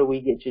know, how do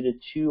we get you to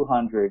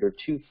 200 or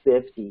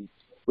 250,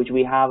 which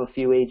we have a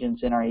few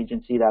agents in our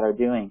agency that are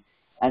doing.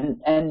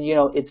 And you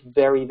know, it's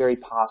very, very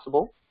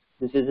possible.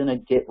 This isn't a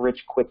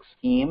get-rich-quick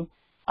scheme.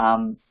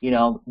 You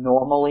know,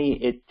 normally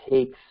it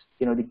takes,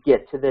 you know, to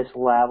get to this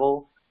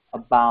level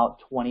about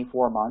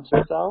 24 months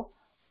or so.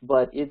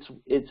 But it's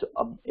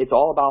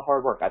all about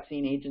hard work. I've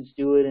seen agents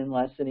do it in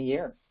less than a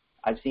year.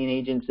 I've seen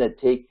agents that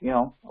take, you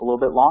know, a little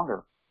bit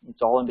longer.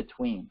 It's all in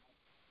between.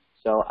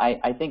 So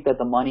I think that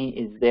the money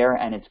is there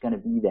and it's going to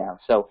be there.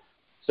 So,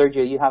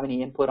 Sergio, you have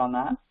any input on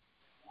that?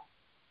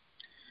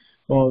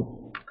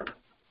 Well,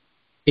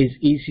 it's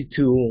easy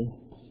to,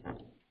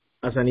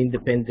 as an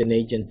independent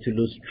agent, to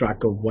lose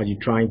track of what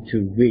you're trying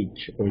to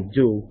reach or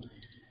do.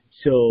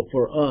 So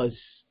for us,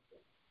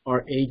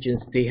 our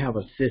agents, they have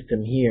a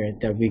system here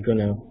that we're going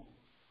to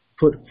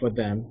put for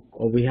them,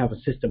 or we have a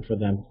system for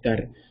them that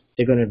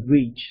they're going to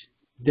reach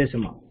this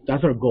amount.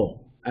 That's our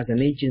goal. As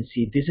an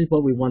agency, this is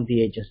what we want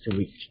the agents to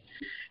reach.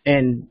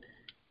 And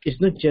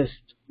it's not just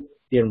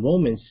the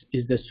enrollments,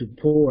 it's the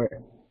support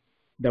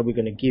that we're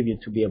going to give you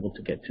to be able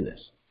to get to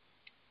this.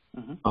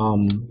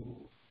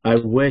 I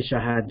wish I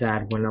had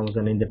that when I was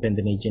an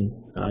independent agent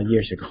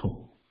years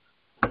ago.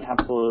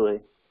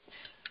 Absolutely.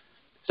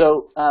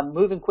 So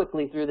moving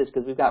quickly through this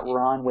because we've got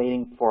Ron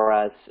waiting for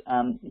us.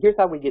 Here's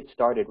how we get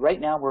started. Right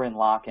now we're in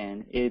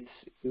lock-in. It's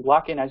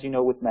lock-in, as you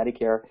know, with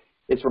Medicare.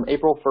 It's from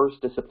April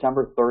 1st to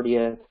September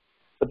 30th.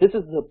 But this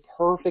is the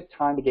perfect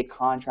time to get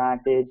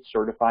contracted,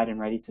 certified, and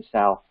ready to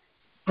sell.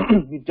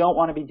 You don't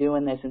want to be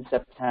doing this in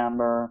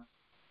September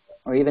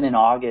or even in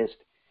August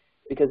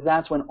because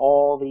that's when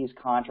all these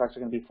contracts are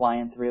going to be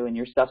flying through and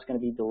your stuff's going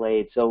to be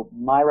delayed. So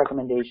my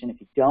recommendation,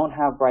 if you don't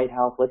have Bright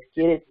Health, let's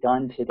get it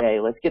done today.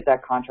 Let's get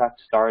that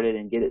contract started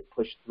and get it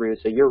pushed through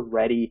so you're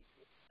ready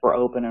for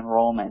open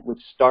enrollment, which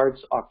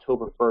starts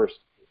October 1st.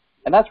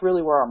 And that's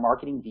really where our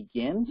marketing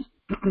begins.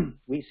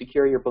 We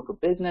secure your book of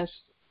business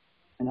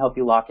and help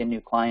you lock in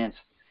new clients.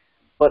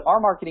 But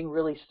our marketing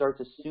really starts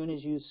as soon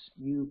as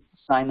you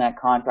sign that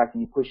contract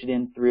and you push it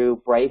in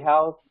through Bright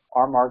Health.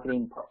 Our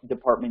marketing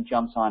department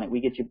jumps on it. We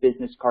get you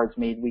business cards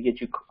made. We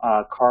get you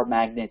card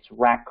magnets,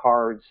 rack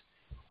cards,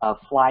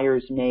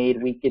 flyers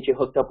made. We get you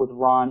hooked up with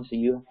Ron so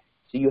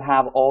you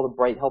have all the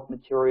Bright Health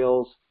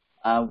materials.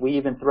 We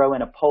even throw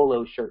in a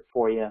polo shirt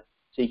for you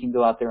so you can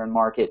go out there and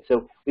market.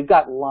 So we've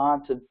got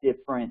lots of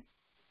different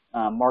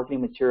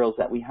marketing materials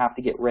that we have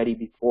to get ready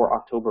before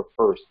October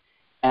 1st.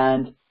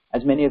 And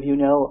as many of you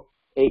know,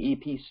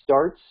 AEP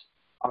starts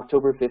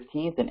October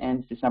 15th and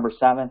ends December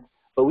 7th.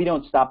 But we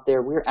don't stop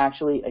there. We're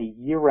actually a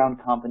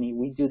year-round company.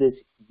 We do this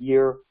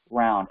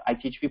year-round. I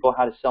teach people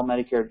how to sell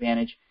Medicare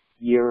Advantage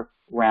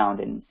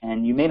year-round.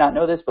 And you may not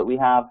know this, but we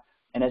have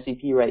an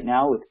SEP right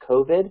now with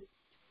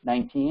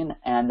COVID-19,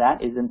 and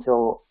that is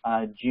until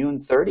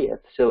June 30th.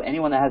 So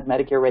anyone that has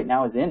Medicare right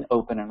now is in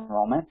open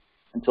enrollment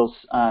until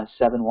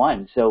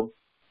 7/1. So,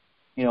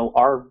 you know,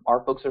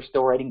 our folks are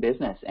still writing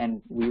business,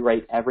 and we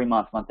write every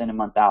month, month in and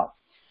month out.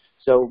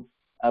 So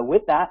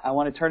with that, I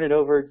want to turn it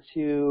over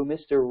to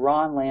Mr.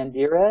 Ron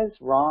Landeres.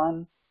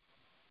 Ron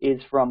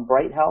is from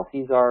Bright Health.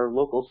 He's our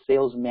local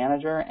sales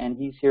manager, and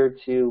he's here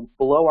to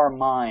blow our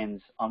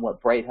minds on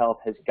what Bright Health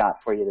has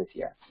got for you this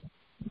year.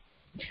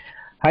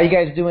 How you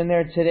guys doing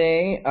there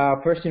today?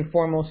 First and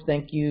foremost,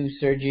 thank you,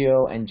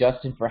 Sergio and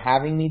Justin, for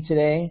having me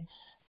today.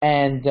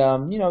 And,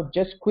 you know,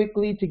 just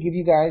quickly to give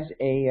you guys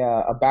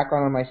a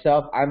background on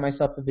myself, I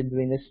myself have been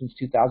doing this since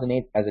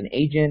 2008 as an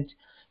agent.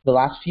 The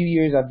last few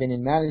years I've been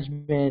in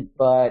management,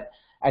 but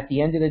at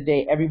the end of the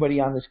day, everybody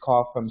on this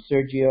call, from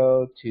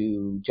Sergio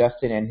to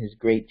Justin and his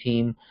great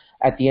team,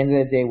 at the end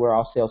of the day, we're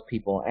all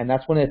salespeople. And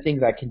that's one of the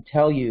things I can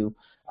tell you,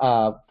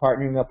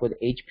 partnering up with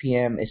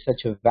HPM is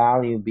such a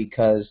value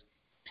because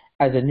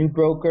as a new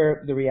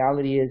broker, the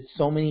reality is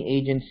so many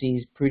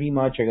agencies pretty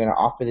much are going to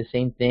offer the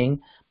same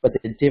thing, but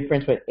the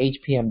difference what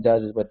HPM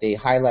does is what they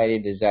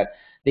highlighted is that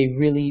they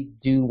really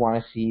do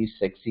want to see you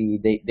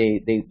succeed.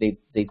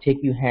 They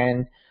take you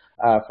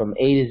from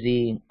A to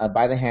Z,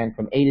 by the hand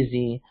from A to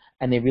Z,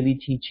 and they really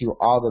teach you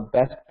all the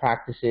best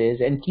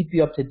practices and keep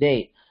you up to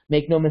date.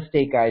 Make no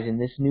mistake, guys, in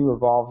this new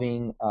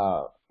evolving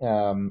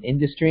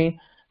industry,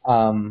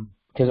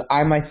 because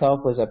I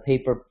myself was a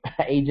paper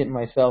agent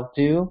myself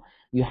too,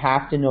 you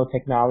have to know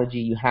technology.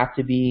 You have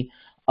to be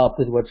up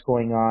with what's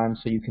going on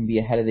so you can be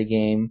ahead of the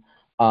game.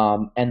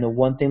 And the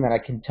one thing that I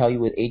can tell you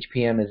with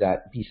HPM is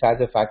that besides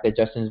the fact that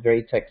Justin is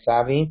very tech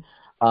savvy,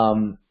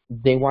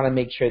 they want to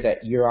make sure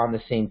that you're on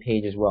the same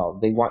page as well.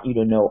 They want you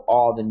to know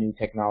all the new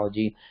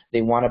technology.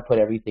 They want to put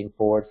everything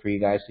forward for you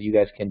guys so you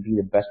guys can be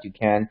the best you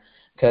can.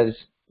 Because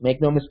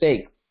make no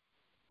mistake,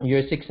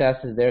 your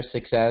success is their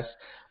success,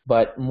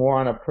 but more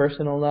on a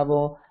personal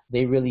level,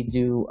 they really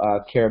do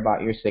care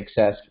about your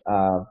success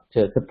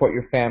to support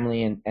your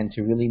family and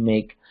to really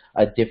make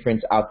a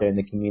difference out there in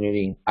the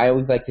community. I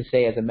always like to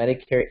say, as a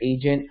Medicare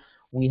agent,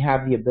 we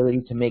have the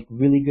ability to make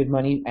really good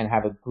money and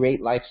have a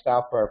great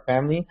lifestyle for our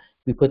family.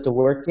 We put the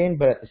work in,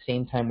 but at the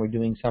same time, we're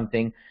doing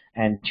something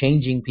and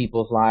changing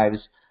people's lives,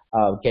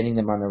 getting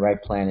them on the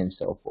right plan and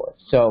so forth.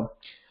 So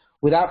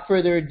without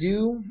further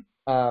ado,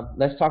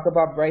 let's talk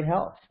about Bright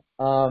Health.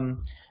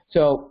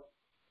 So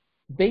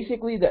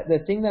basically,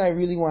 the thing that I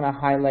really want to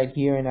highlight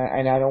here, and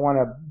I don't want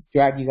to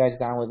drag you guys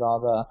down with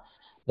all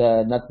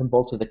the nuts and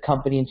bolts of the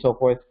company and so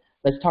forth.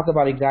 Let's talk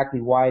about exactly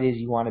why it is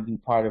you want to be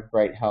part of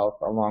Bright Health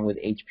along with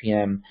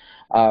HPM.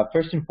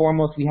 First and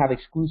foremost, we have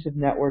exclusive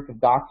network of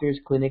doctors,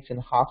 clinics, and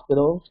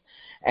hospitals.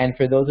 And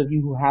for those of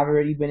you who have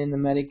already been in the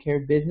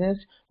Medicare business,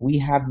 we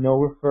have no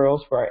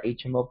referrals for our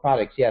HMO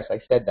products. Yes, I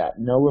said that.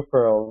 No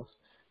referrals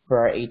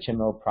for our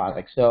HMO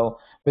products. So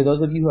for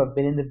those of you who have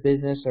been in the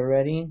business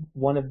already,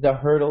 one of the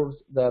hurdles,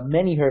 the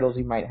many hurdles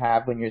you might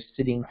have when you're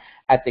sitting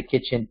at the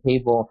kitchen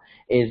table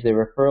is the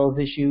referrals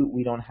issue.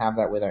 We don't have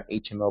that with our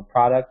HMO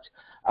product.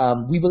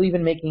 We believe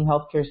in making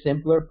healthcare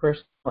simpler,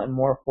 personal, and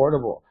more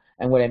affordable.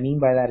 And what I mean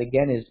by that,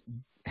 again, is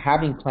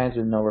having plans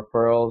with no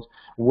referrals,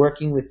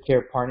 working with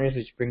care partners,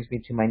 which brings me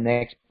to my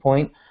next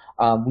point.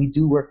 We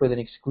do work with an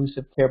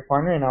exclusive care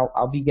partner, and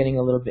I'll be getting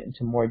a little bit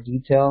into more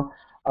detail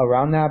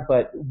around that,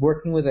 but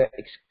working with an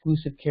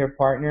exclusive care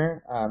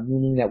partner,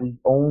 meaning that we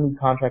only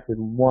contract with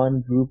one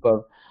group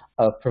of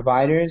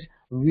providers,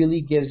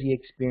 really gives the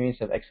experience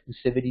of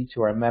exclusivity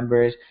to our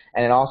members,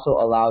 and it also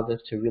allows us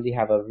to really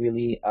have a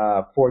really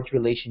forged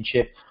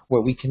relationship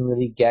where we can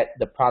really get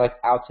the product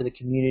out to the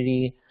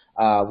community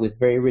with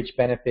very rich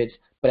benefits,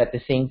 but at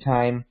the same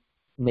time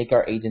make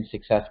our agents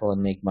successful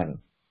and make money.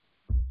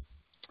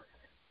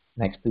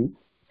 Next, please.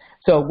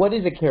 So what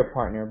is a care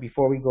partner?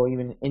 Before we go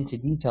even into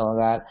detail of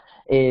that,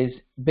 is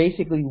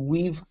basically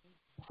we've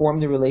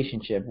formed a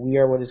relationship. We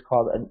are what is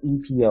called an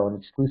EPO, an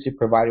exclusive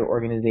provider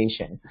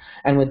organization.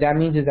 And what that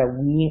means is that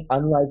we,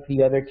 unlike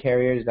the other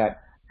carriers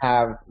that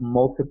have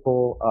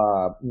multiple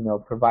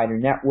provider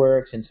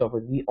networks and so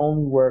forth, we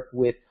only work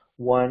with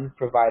one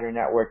provider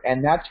network.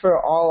 And that's for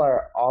all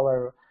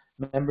our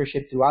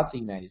membership throughout the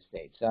United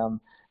States.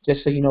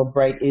 Just so you know,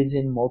 Bright is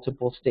in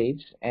multiple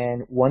states,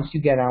 and once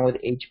you get on with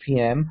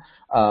HPM,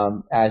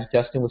 as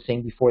Justin was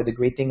saying before, the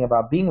great thing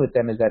about being with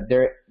them is that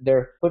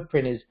their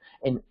footprint is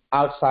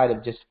outside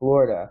of just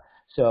Florida.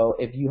 So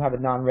if you have a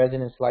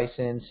non-residence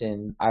license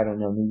in, I don't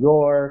know, New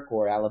York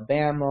or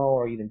Alabama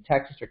or even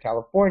Texas or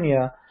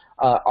California,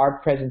 our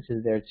presence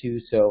is there too.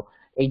 So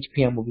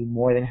HPM will be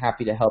more than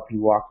happy to help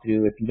you walk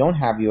through, if you don't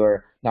have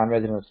your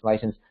non-residence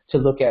license, to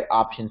look at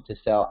options to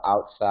sell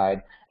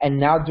outside. And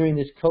now during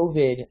this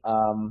COVID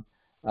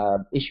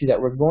issue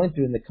that we're going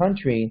through in the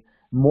country,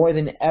 more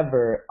than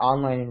ever,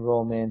 online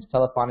enrollments,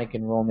 telephonic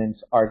enrollments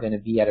are going to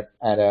be at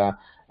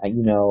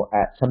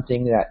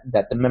something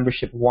that the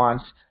membership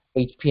wants.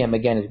 HPM,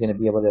 again, is going to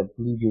be able to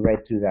lead you right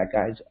through that,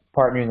 guys,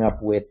 partnering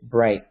up with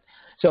Bright.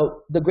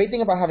 So the great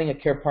thing about having a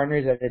care partner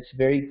is that it's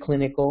very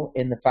clinical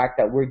in the fact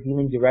that we're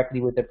dealing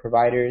directly with the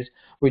providers,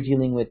 we're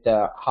dealing with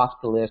the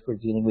hospitalists, we're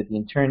dealing with the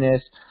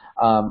internists,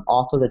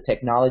 also the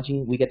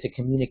technology. We get to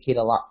communicate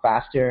a lot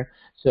faster.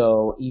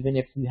 So even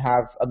if you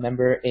have a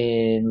member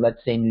in,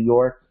 let's say, New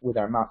York with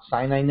our Mount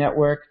Sinai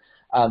network,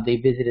 they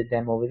visited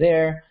them over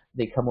there,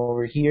 they come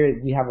over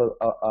here. We have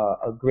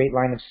a great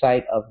line of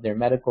sight of their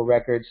medical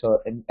records, so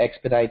it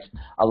expedites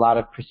a lot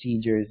of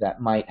procedures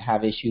that might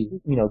have issues,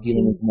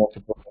 dealing with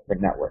multiple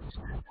different networks.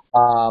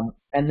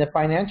 And the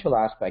financial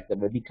aspect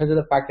of it, because of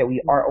the fact that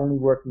we are only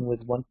working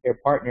with one care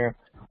partner,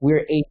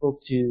 we're able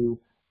to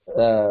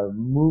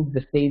move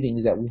the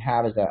savings that we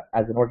have as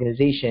an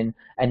organization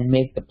and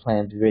make the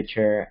plans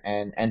richer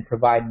and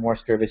provide more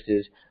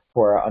services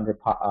for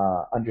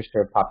our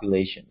underserved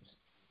populations.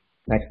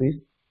 Next, please.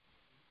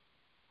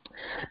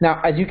 Now,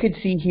 as you can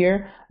see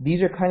here,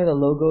 these are kind of the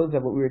logos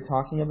of what we were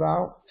talking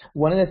about.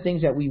 One of the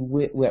things that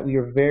we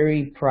are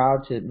very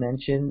proud to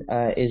mention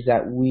is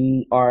that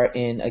we are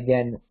in,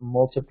 again,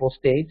 multiple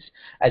states.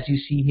 As you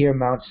see here,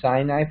 Mount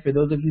Sinai. For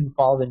those of you who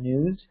follow the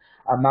news,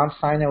 Mount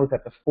Sinai was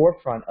at the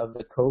forefront of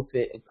the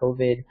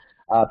COVID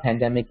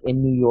pandemic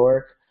in New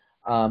York.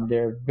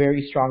 They're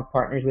very strong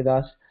partners with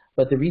us.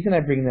 But the reason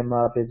I bring them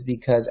up is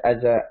because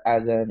as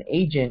an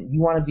agent, you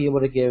want to be able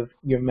to give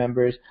your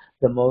members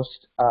the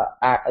most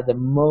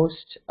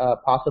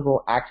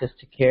possible access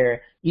to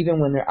care, even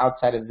when they're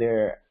outside of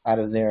their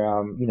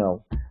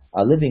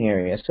living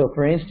area. So,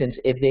 for instance,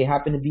 if they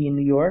happen to be in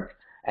New York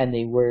and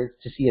they were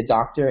to see a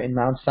doctor in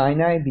Mount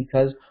Sinai,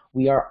 because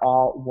we are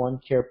all one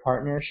care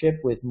partnership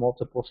with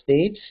multiple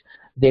states,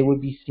 they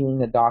would be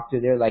seeing a doctor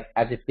there like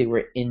as if they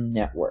were in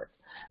network.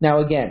 Now,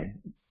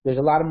 again, there's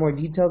a lot of more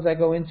details that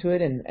go into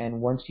it,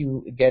 and once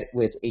you get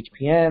with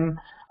HPM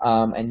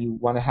and you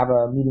want to have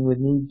a meeting with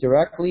me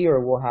directly, or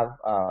we'll have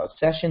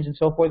sessions and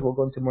so forth, we'll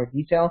go into more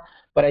detail.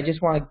 But I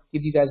just want to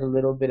give you guys a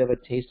little bit of a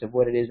taste of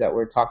what it is that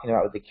we're talking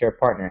about with the care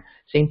partner.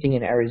 Same thing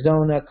in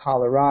Arizona,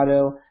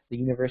 Colorado, the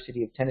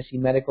University of Tennessee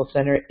Medical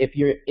Center. If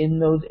you're in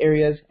those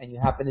areas and you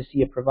happen to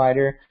see a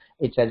provider,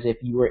 it's as if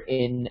you were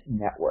in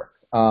network.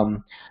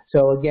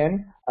 So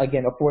again,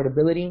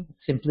 affordability,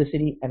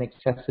 simplicity, and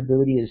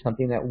accessibility is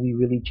something that we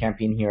really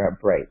champion here at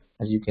Bright,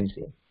 as you can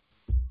see.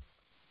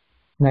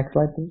 Next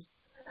slide, please.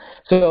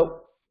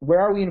 So where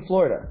are we in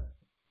Florida?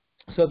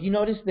 So if you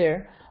notice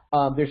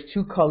there's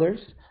two colors.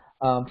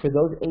 For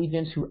those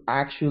agents who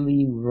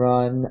actually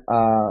run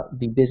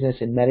the business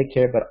in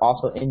Medicare, but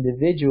also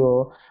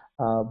individual,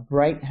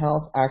 Bright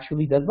Health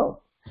actually does both.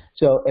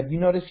 So if you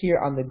notice here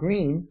on the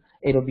green,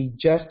 it'll be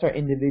just our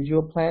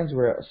individual plans.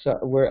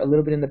 We're a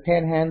little bit in the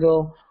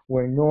Panhandle,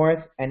 we're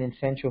north and in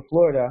Central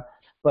Florida.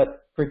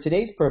 But for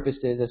today's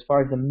purposes, as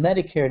far as the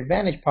Medicare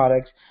Advantage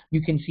products,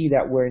 you can see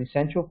that we're in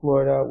Central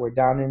Florida. We're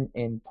down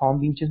in Palm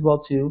Beach as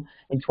well too.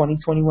 In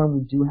 2021,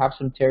 we do have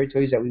some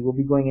territories that we will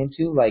be going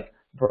into, like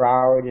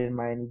Broward and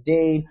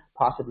Miami-Dade,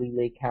 possibly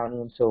Lake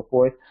County and so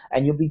forth.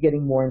 And you'll be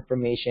getting more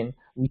information.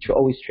 We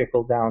always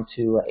trickle down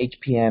to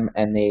HPM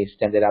and they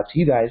send it out to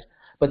you guys.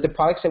 But the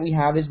products that we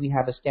have is we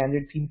have a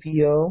standard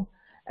PPO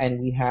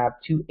and we have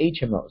 2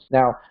 HMOs.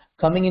 Now,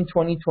 coming in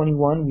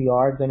 2021, we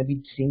are going to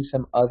be seeing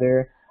some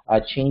other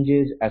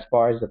changes as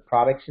far as the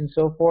products and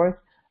so forth,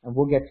 and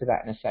we'll get to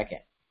that in a second.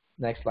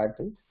 Next slide,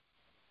 please.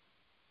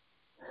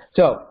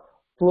 So,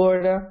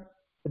 Florida,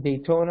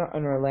 Daytona,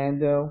 and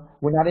Orlando.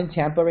 We're not in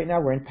Tampa right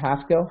now. We're in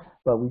Pasco,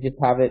 but we just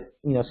have it,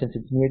 since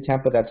it's near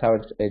Tampa, that's how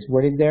it's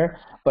worded there.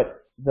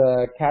 But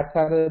the cat's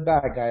out of the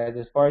bag, guys.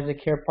 As far as the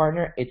care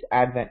partner, it's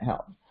Advent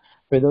Health.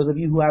 For those of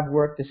you who have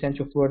worked the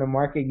Central Florida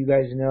market, you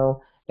guys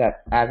know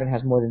that Advent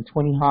has more than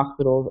 20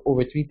 hospitals,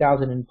 over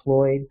 3,000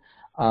 employed.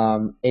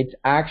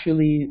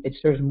 It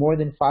serves more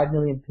than 5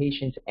 million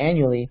patients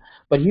annually.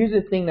 But here's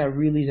the thing that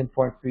really is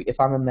important for you if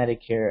I'm a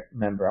Medicare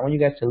member. I want you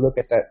guys to look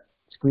at that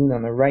screen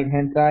on the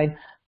right-hand side.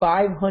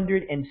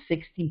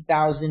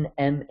 560,000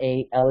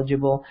 MA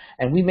eligible,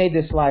 and we made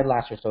this slide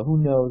last year, so who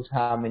knows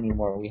how many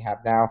more we have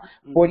now.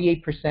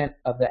 48%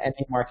 of the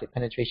MA market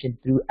penetration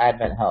through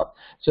Advent Health.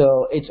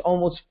 So it's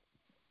almost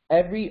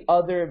every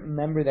other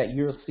member that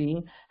you'll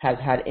see has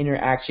had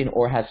interaction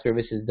or has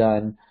services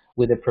done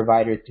with a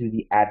provider through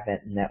the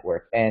Advent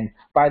network. And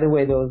by the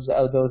way, those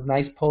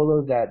nice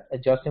polos that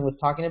Justin was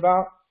talking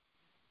about,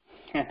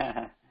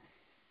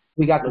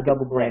 we got the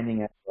double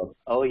branding as well.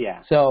 Oh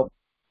yeah. So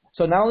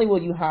not only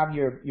will you have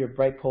your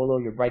Bright Polo,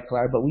 your Bright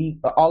collateral,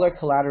 but all our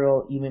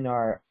collateral, even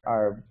our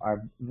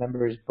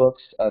members'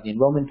 books, the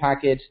enrollment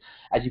packets,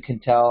 as you can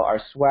tell,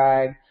 our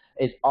swag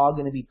is all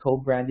going to be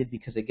co-branded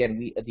because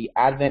again, the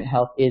Advent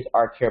Health is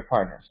our care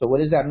partner. So what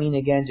does that mean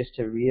again? Just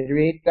to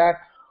reiterate that,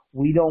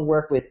 we don't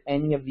work with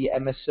any of the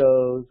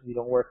MSOs. We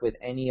don't work with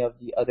any of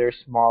the other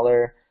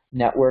smaller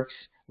networks.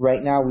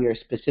 Right now, we are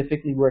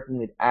specifically working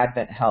with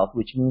Advent Health,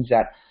 which means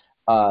that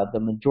the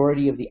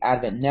majority of the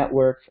Advent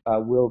network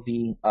will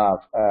be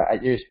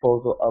at your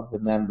disposal of the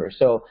member.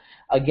 So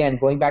again,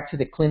 going back to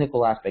the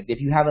clinical aspect,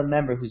 if you have a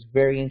member who's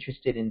very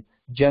interested in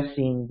just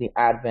seeing the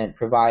Advent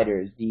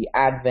providers, the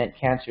Advent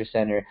Cancer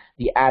Center,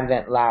 the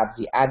Advent Labs,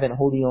 the Advent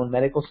wholly owned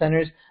medical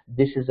centers,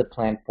 this is a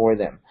plan for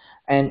them.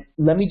 And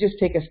let me just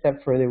take a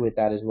step further with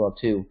that as well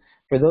too.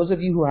 For those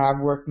of you who have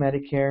worked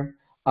Medicare,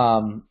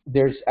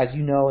 there's, as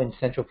you know, in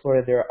Central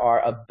Florida, there are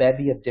a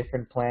bevy of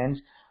different plans.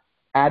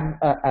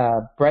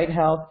 Bright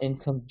Health in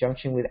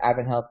conjunction with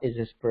Advent Health is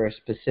for a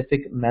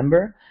specific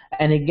member.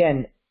 And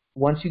again,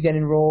 once you get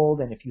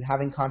enrolled and if you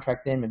haven't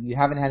contracted in, if you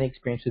haven't had any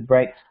experience with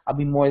Bright, I'll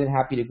be more than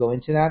happy to go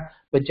into that.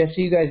 But just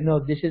so you guys know,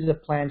 this is a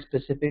plan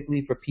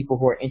specifically for people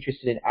who are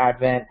interested in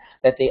Advent,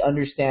 that they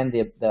understand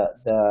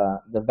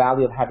the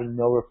value of having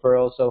no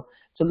referrals. So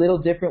it's a little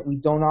different. We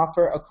don't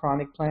offer a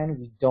chronic plan.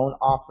 We don't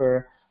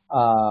offer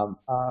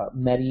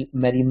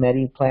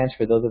Medi plans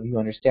for those of you who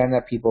understand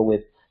that, people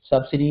with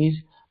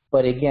subsidies.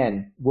 But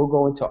again, we'll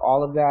go into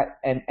all of that.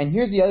 And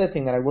here's the other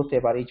thing that I will say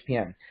about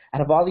HPM. Out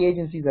of all the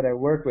agencies that I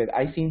work with,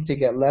 I seem to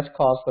get less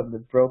calls from the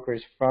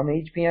brokers from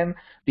HPM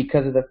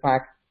because of the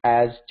fact,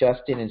 as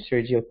Justin and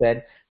Sergio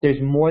said, there's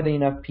more than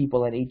enough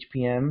people at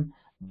HPM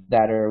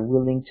that are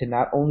willing to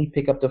not only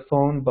pick up the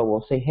phone, but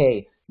will say,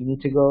 hey, you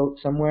need to go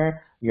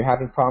somewhere, you're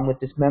having a problem with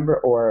this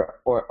member, or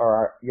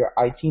your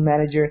IT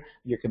manager,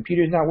 your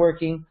computer's not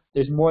working.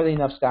 There's more than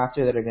enough staff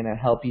there that are going to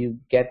help you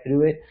get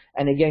through it.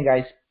 And again,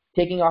 guys,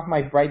 taking off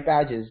my Bright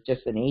badge as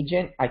just an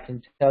agent, I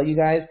can tell you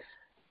guys,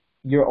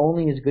 you're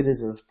only as good as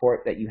the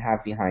support that you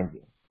have behind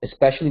you,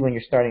 especially when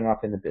you're starting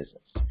off in the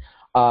business.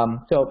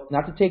 So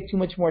not to take too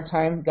much more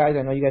time, guys,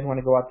 I know you guys want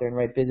to go out there and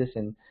write business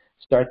and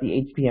start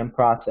the HPM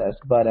process,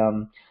 but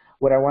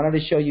what I wanted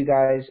to show you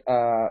guys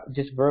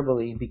just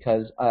verbally,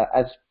 because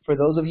as for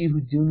those of you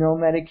who do know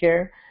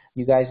Medicare,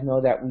 you guys know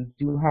that we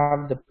do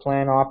have the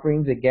plan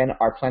offerings. Again,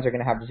 our plans are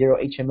going to have 0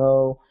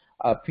 HMO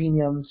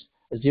premiums,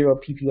 0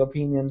 PPO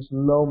premiums,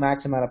 low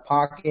max amount of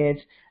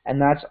pockets,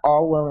 and that's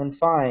all well and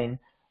fine.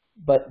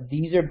 But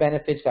these are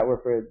benefits that were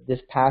for this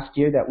past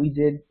year that we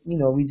did,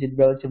 we did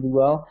relatively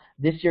well.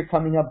 This year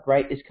coming up,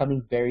 Bright is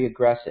coming very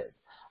aggressive.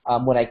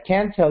 What I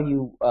can tell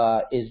you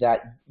is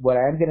that what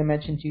I am going to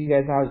mention to you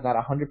guys now is not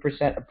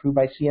 100% approved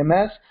by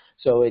CMS,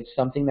 so it's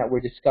something that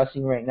we're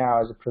discussing right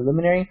now as a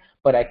preliminary,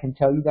 but I can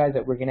tell you guys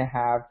that we're going to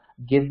have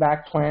give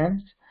back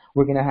plans.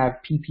 We're going to have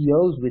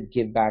PPOs with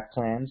give back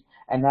plans.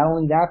 And not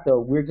only that, though,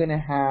 we're going to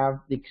have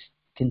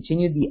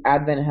continue the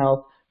Advent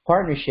Health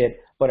partnership,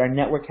 but our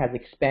network has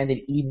expanded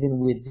even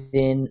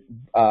within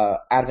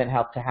Advent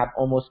Health to have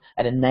almost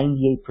at a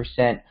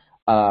 98%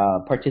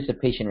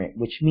 participation rate,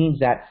 which means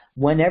that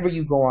whenever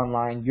you go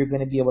online, you're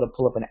going to be able to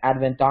pull up an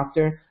Advent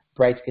doctor.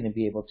 Bright's going to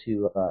be able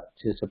to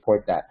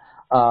support that.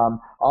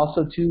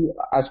 Also, too,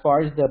 as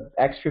far as the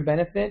extra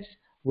benefits,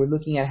 we're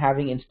looking at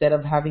having, instead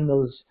of having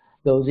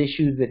those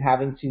issues with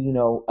having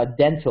to, a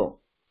dental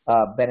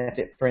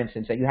benefit, for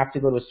instance, that you have to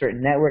go to a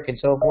certain network and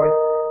so forth,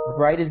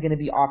 Bright is going to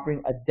be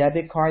offering a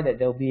debit card that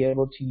they'll be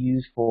able to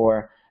use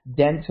for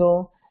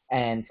dental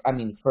and,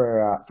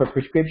 for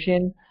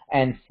prescription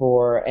and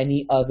for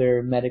any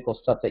other medical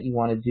stuff that you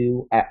want to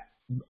do at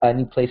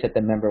any place that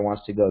the member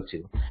wants to go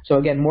to. So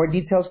again, more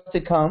details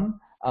to come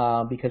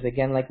because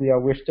again, like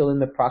we're still in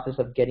the process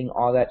of getting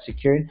all that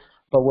secured.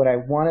 But what I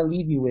want to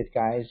leave you with,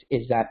 guys,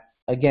 is that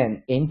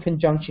again, in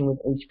conjunction with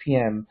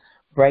HPM,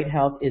 Bright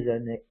Health is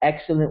an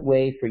excellent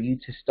way for you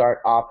to start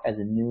off as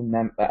a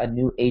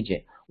new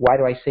agent. Why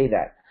do I say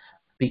that?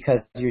 Because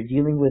you're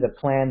dealing with a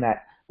plan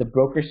that the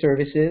broker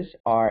services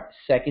are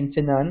second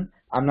to none.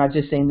 I'm not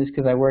just saying this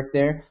because I work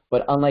there,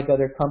 but unlike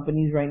other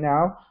companies right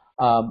now,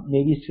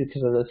 maybe it's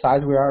because of the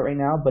size we are right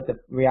now, but the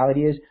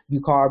reality is you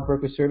call our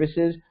broker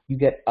services, you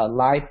get a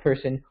live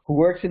person who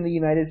works in the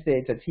United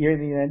States, that's here in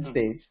the United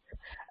States,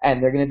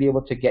 and they're going to be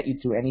able to get you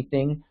through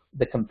anything,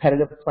 the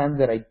competitive plans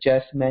that I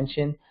just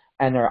mentioned,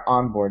 and our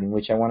onboarding,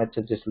 which I wanted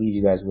to just leave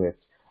you guys with.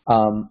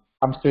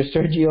 I'm Sir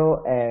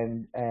Sergio,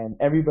 and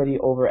everybody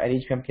over at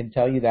HPM can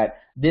tell you that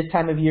this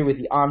time of year with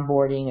the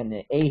onboarding and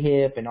the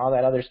AHIP and all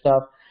that other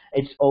stuff,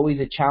 it's always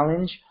a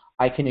challenge.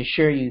 I can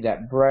assure you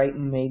that Bright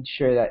made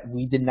sure that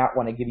we did not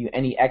want to give you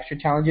any extra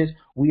challenges.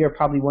 We are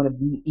probably one of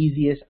the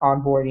easiest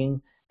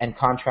onboarding and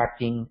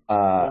contracting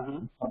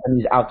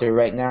companies out there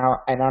right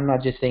now, and I'm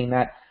not just saying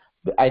that.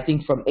 I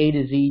think from A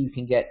to Z, you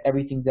can get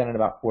everything done in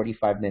about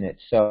 45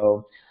 minutes.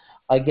 So,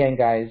 again,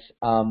 guys,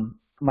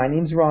 my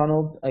name's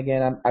Ronald.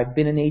 Again, I've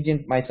been an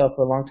agent myself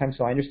for a long time,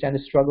 so I understand the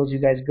struggles you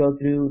guys go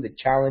through, the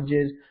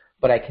challenges.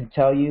 But I can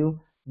tell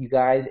you, you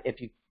guys,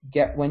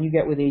 when you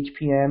get with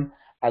HPM,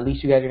 at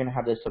least you guys are going to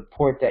have the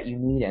support that you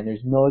need, and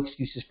there's no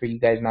excuses for you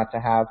guys not to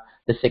have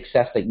the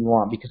success that you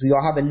want, because we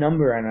all have a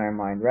number in our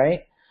mind,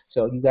 right?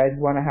 So you guys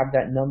want to have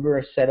that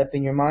number set up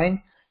in your mind,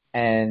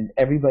 and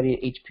everybody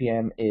at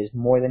HPM is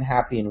more than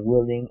happy and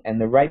willing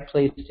and the right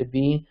place to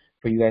be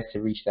for you guys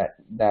to reach that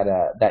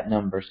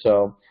number.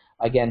 So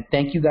again,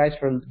 thank you guys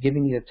for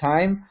giving me the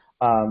time.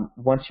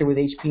 Once you're with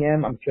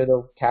HPM, I'm sure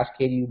they'll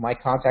cascade you my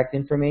contact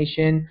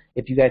information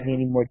if you guys need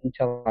any more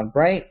detail on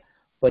Bright.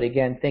 But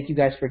again, thank you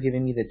guys for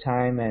giving me the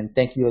time, and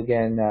thank you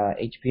again,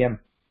 HPM.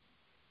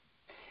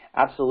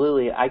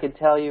 Absolutely. I can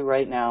tell you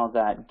right now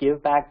that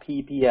Give Back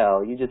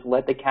PPO, you just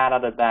let the cat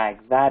out of the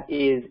bag. That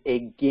is a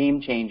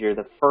game changer,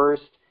 the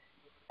first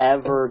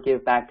ever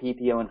Give Back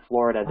PPO in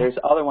Florida. There's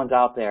other ones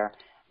out there.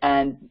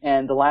 And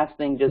the last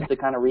thing, just to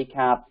kind of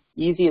recap,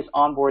 easiest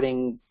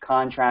onboarding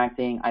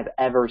contracting I've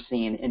ever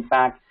seen. In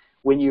fact,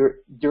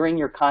 during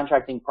your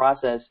contracting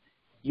process,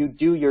 you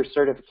do your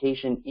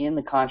certification in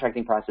the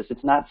contracting process.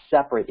 It's not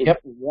separate. It's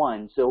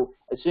one. So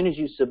as soon as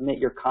you submit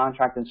your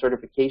contract and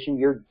certification,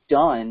 you're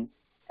done,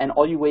 and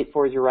all you wait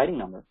for is your writing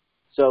number.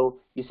 So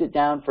you sit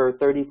down for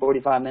 30,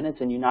 45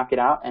 minutes, and you knock it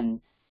out, and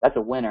that's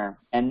a winner.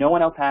 And no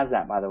one else has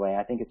that, by the way.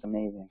 I think it's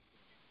amazing.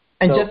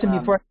 And so, Justin,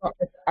 before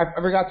I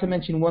forgot to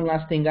mention one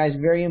last thing, guys.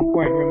 Very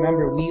important.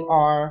 Remember, we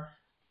are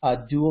a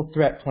dual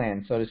threat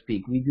plan, so to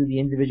speak. We do the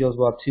individual as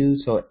well, too.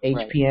 So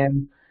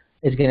HPM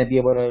is going to be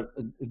able to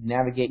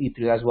navigate you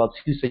through that as well,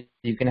 too. So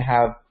you can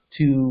have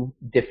two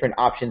different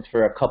options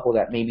for a couple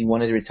that maybe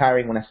one is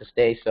retiring, one has to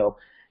stay. So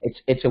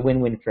it's a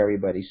win-win for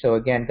everybody. So,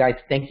 again, guys,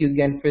 thank you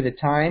again for the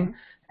time.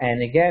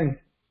 And, again,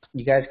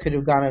 you guys could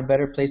have gone a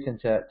better place than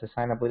to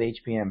sign up with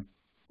HPM.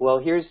 Well,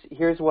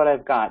 here's what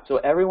I've got. So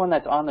everyone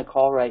that's on the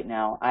call right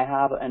now, I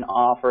have an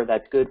offer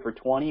that's good for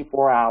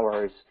 24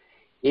 hours.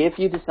 If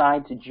you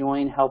decide to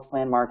join Health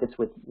Plan Markets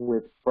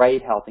with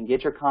Bright Health and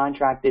get your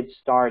contracted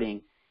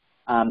starting,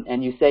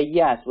 and you say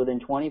yes, within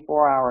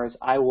 24 hours,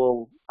 I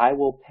will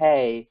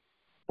pay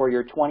for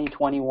your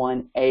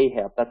 2021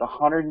 AHIP. That's a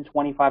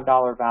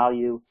 $125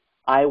 value.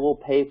 I will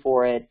pay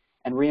for it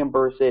and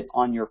reimburse it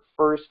on your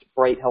first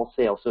Bright Health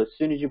sale. So as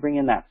soon as you bring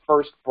in that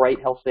first Bright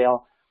Health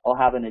sale, I'll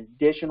have an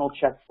additional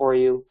check for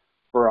you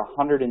for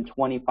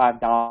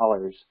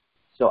 $125.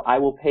 So I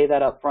will pay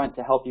that up front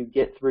to help you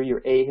get through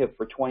your AHIP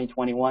for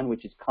 2021,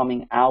 which is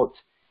coming out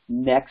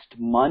next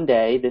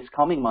Monday, this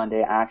coming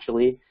Monday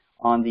actually,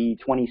 on the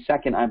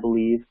 22nd, I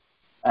believe.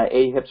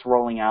 AHIP's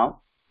rolling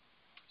out.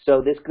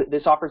 So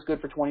this offer is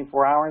good for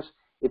 24 hours.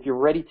 If you're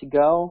ready to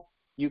go,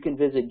 you can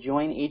visit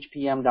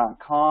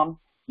joinhpm.com.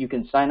 You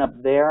can sign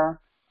up there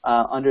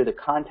under the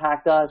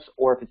Contact Us,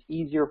 or if it's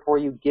easier for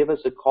you, give us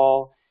a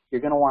call. You're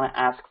going to want to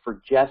ask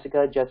for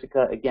Jessica.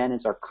 Jessica, again,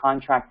 is our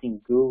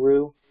contracting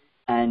guru,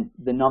 and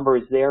the number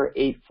is there,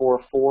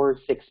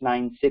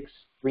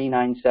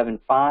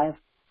 844-696-3975.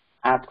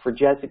 ask for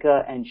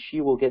Jessica, and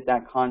she will get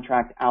that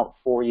contract out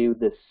for you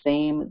the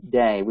same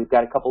day. We've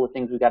got a couple of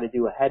things we've got to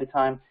do ahead of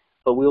time,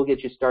 but we'll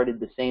get you started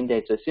the same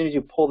day. So as soon as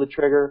you pull the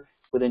trigger,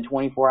 within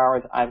 24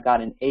 hours, I've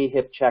got an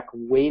AHIP check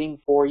waiting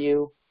for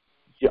you.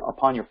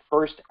 Upon your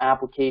first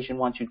application,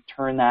 once you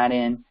turn that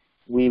in,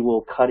 we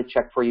will cut a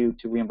check for you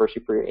to reimburse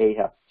you for your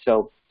AHIP.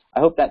 So I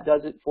hope that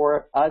does it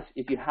for us.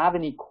 If you have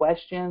any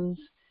questions,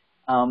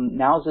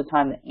 now's the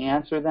time to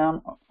answer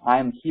them. I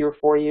am here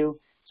for you.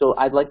 So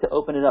I'd like to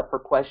open it up for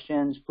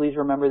questions. Please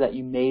remember that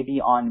you may be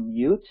on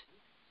mute.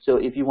 So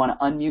if you want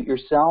to unmute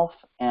yourself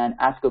and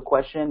ask a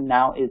question,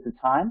 now is the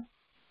time.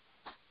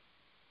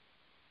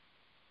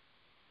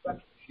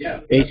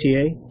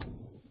 ACA?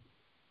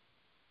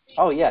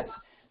 Oh, yes.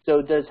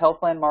 So does Health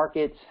Plan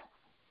Markets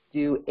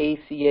do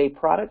ACA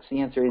products? The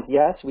answer is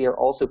yes. We are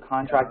also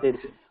contracted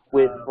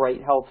with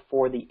Bright Health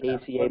for the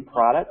ACA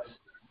products.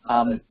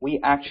 We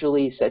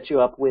actually set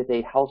you up with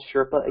a Health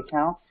Sherpa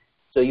account,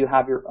 so you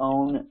have your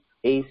own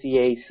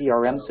ACA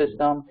CRM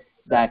system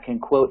that can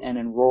quote and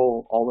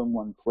enroll all in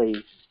one place.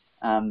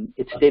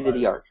 It's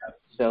state-of-the-art.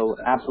 So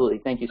absolutely.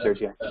 Thank you,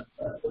 Sergio.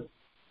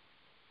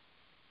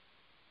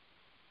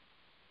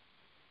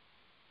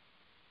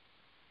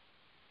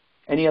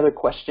 Any other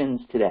questions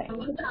today?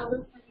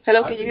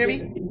 Hello, can you hear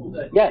me?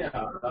 Yes.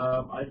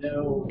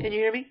 Can you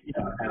hear me?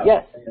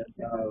 Yes.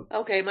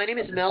 Okay, my name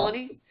is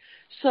Melanie.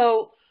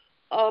 So,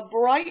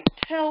 Bright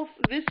Health,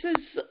 this is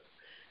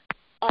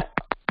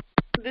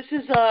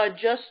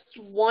just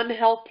one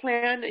health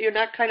plan. You're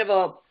not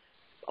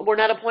we're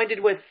not appointed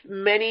with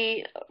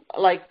many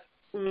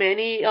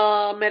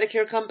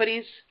Medicare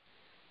companies,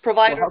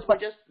 providers.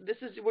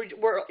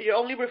 You're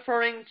only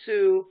referring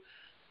to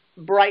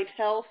Bright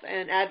Health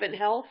and Advent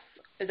Health.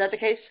 Is that the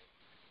case?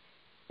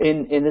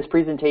 In this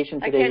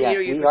presentation today, I can't yes,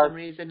 hear you for some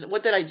reason.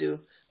 What did I do?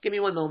 Give me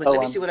one moment. Let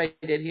me see what I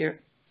did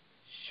here.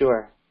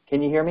 Sure.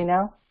 Can you hear me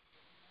now?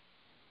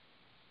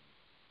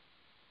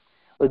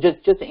 Well,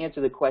 just to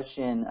answer the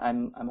question,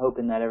 I'm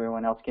hoping that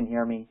everyone else can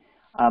hear me.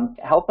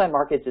 Health Plan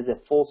Markets is a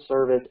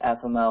full-service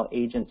FMO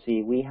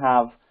agency. We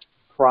have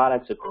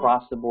products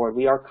across the board.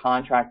 We are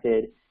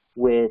contracted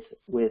with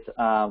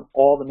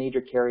all the major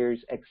carriers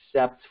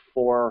except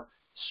for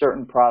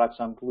certain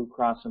products on Blue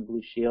Cross and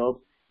Blue Shield.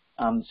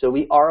 So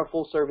we are a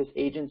full-service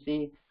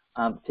agency.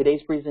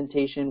 Today's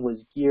presentation was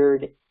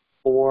geared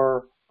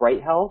for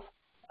Bright Health.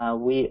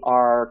 They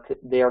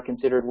are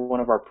considered one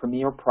of our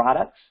premier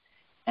products,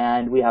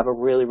 and we have a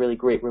really, really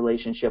great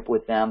relationship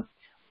with them.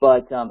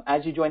 But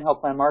as you join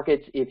Health Plan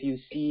Markets, if you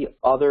see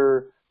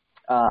other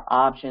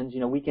options,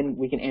 we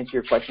can answer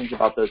your questions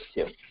about those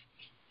too.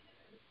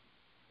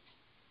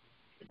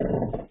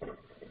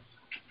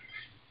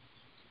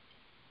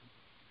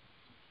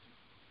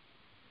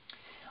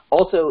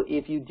 Also,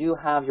 if you do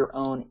have your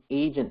own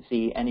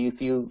agency and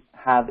if you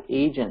have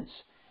agents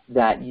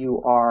that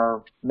you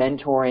are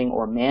mentoring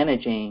or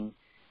managing,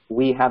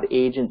 we have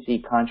agency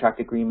contract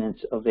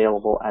agreements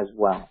available as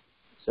well.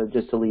 So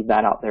just to leave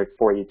that out there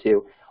for you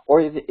too. Or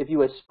if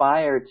you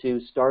aspire to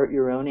start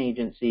your own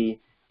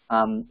agency,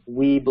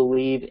 we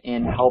believe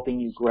in helping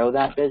you grow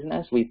that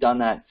business. We've done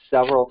that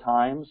several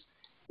times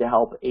to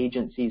help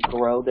agencies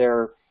grow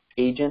their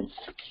agents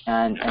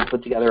and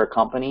put together a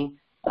company.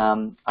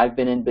 I've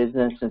been in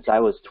business since I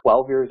was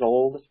 12 years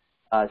old,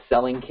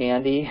 selling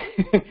candy.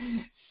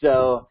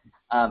 So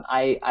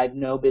I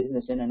know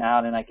business in and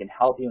out, and I can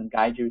help you and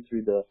guide you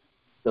through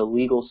the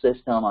legal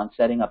system on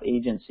setting up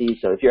agencies.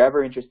 So if you're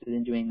ever interested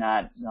in doing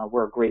that,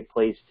 we're a great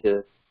place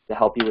to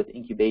help you with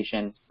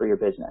incubation for your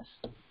business.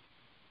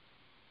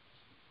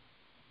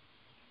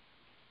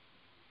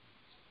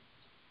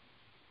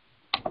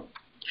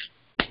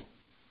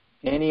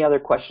 Any other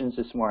questions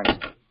this morning?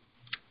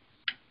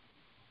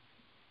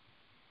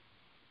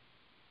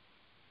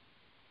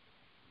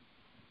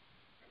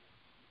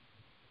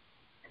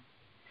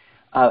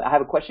 I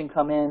have a question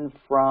come in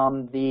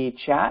from the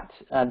chat.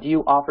 Do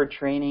you offer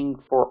training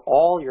for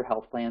all your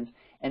health plans?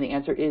 And the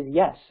answer is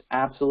yes,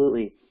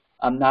 absolutely.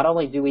 Not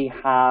only do we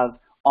have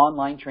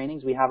online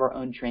trainings, we have our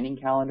own training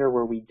calendar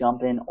where we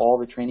dump in all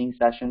the training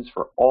sessions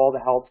for all the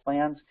health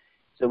plans.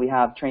 So we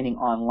have training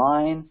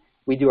online,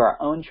 we do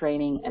our own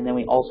training, and then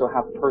we also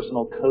have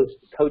personal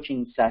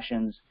coaching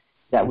sessions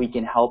that we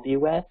can help you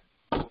with.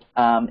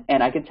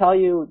 And I can tell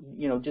you,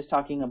 just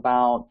talking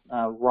about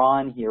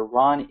Ron here,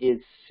 Ron is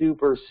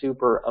super,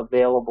 super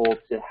available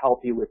to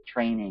help you with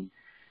training.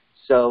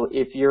 So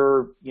if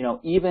you're,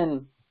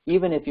 even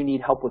if you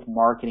need help with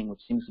marketing,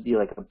 which seems to be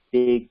like a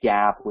big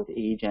gap with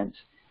agents,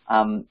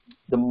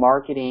 the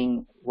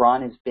marketing,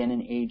 Ron has been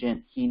an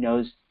agent. He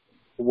knows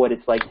what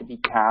it's like to be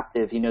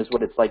captive. He knows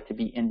what it's like to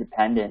be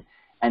independent.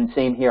 And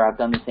same here, I've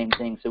done the same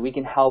thing. So we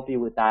can help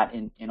you with that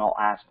in all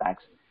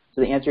aspects. So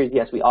the answer is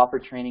yes, we offer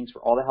trainings for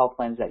all the health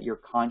plans that you're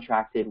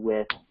contracted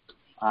with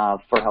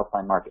for Health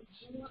Plan Markets.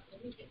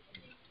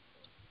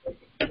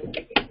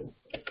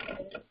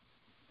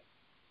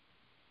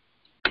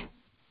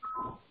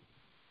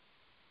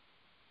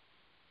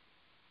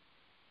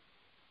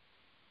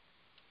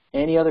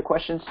 Any other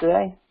questions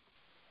today?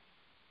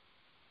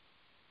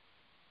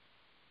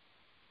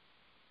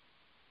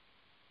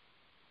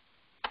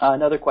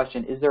 Another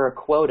question, is there a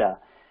quota?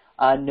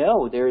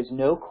 No, there is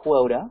no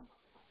quota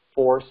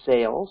for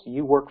sales.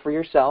 You work for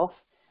yourself.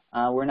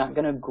 We're not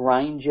going to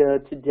grind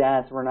you to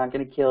death. We're not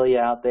going to kill you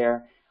out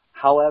there.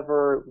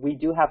 However, we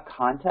do have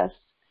contests.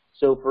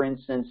 So, for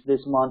instance,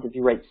 this month, if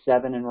you write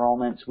 7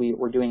 enrollments,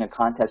 we're doing a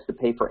contest to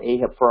pay for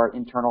AHIP for our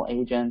internal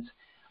agents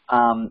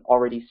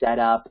already set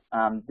up.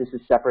 This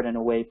is separate and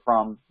away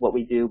from what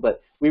we do,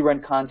 but we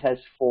run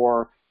contests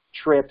for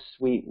trips.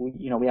 We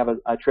have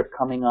a trip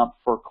coming up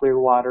for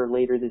Clearwater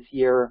later this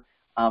year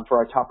for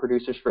our top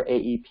producers for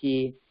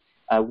AEP.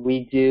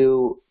 We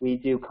do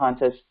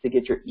contests to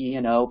get your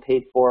E&O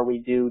paid for. We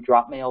do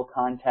drop mail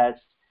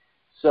contests.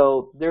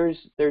 So there's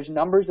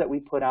numbers that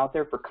we put out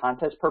there for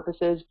contest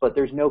purposes, but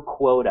there's no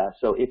quota.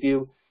 So if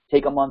you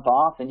take a month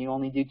off and you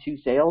only do 2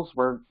 sales,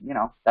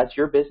 that's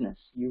your business.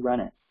 You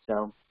run it.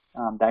 So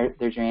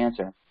there's your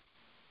answer.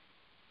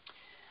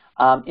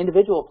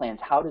 Individual plans,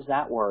 how does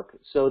that work?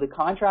 So the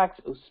contracts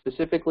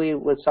specifically,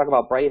 let's talk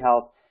about Bright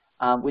Health.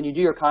 When you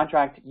do your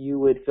contract, you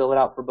would fill it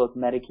out for both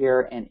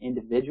Medicare and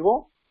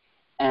individual,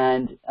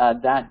 and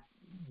that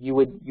you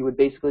would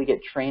basically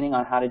get training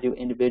on how to do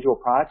individual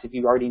products. If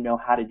you already know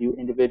how to do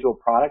individual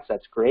products,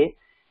 that's great.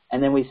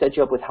 And then we set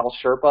you up with Health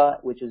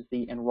Sherpa, which is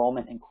the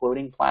enrollment and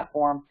quoting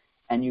platform,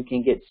 and you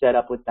can get set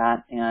up with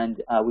that,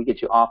 and we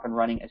get you off and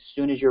running as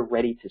soon as you're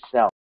ready to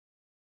sell.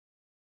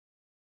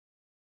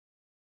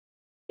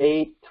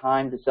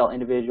 Time to sell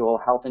individual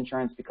health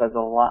insurance because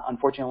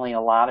unfortunately, a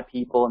lot of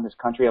people in this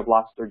country have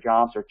lost their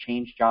jobs or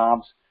changed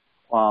jobs,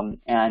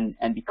 and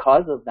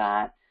because of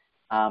that,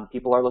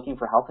 people are looking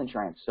for health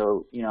insurance.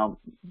 So,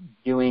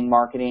 doing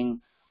marketing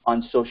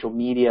on social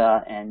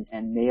media and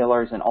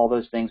mailers and all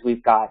those things,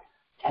 we've got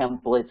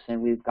templates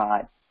and we've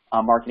got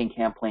marketing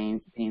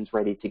campaigns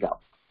ready to go.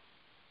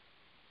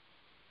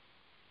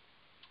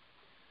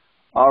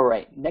 All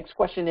right, next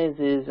question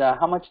is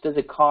how much does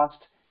it cost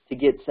to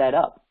get set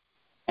up?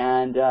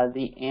 And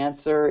the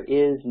answer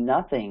is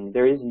nothing.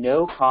 There is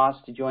no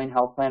cost to join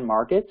health plan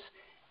markets,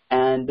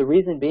 and the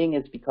reason being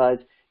is because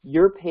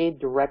you're paid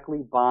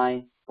directly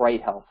by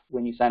Bright Health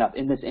when you sign up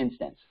in this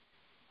instance.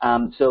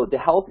 So the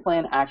health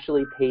plan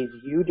actually pays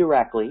you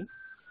directly,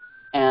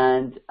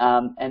 and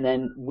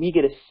then we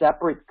get a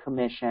separate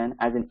commission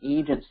as an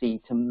agency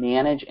to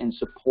manage and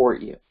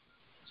support you.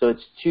 So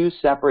it's 2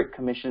 separate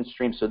commission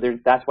streams. So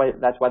that's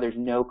why there's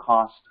no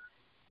cost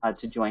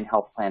to join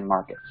health plan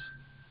markets.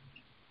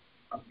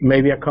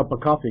 Maybe a cup of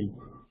coffee.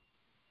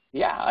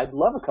 Yeah, I'd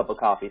love a cup of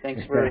coffee.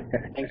 Thanks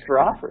for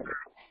offering.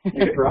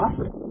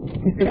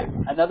 Yeah.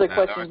 Another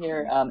question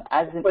here,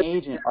 as an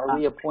agent, are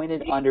we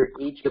appointed under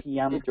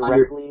HPM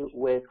directly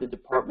with the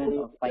Department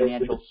of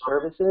Financial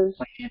Services?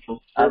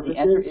 The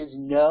answer is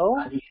no.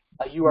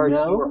 You are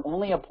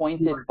only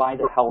appointed by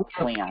the health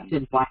plan,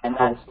 and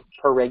that's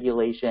per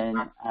regulation.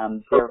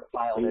 They're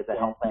filed as a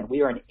health plan.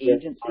 We are an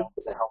agency.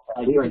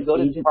 You can go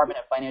to the Department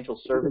of Financial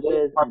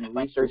Services and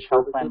research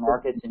health plan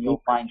markets, and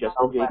you'll find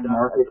Justin Jacobs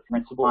as the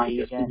principal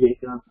agent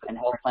and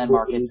health plan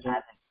markets as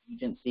an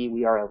agency.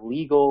 We are a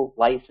legal,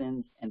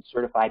 licensed, and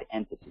certified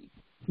entity.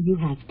 You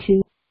have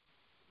 2.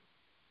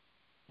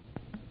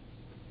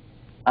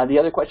 The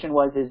other question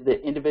was, is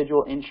the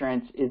individual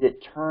insurance, is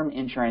it term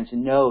insurance?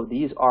 No,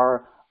 these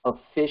are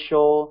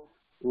official,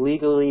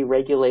 legally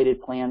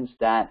regulated plans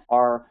that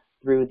are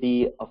through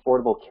the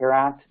Affordable Care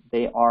Act.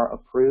 They are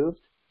approved.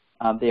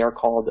 They are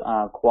called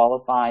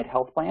qualified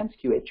health plans,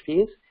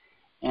 QHPs,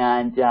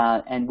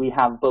 and we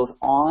have both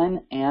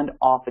on and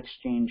off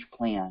exchange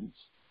plans.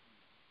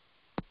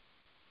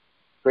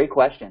 Great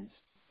questions.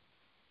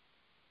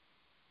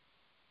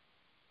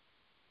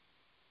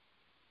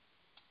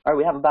 All right,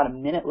 we have about a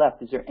minute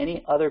left. Is there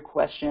any other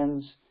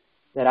questions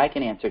that I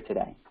can answer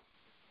today?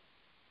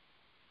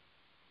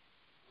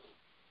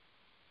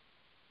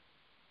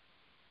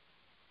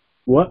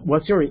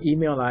 What's your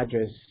email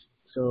address?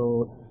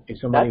 So if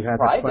somebody has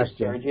a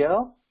question.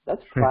 Sergio.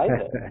 That's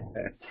private.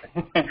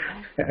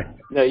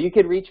 No, you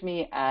could reach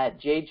me at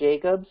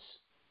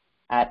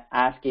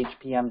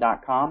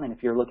jjacobs@askhpm.com, and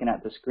if you're looking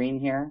at the screen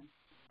here,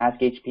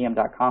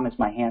 askhpm.com is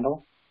my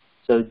handle.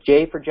 So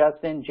J for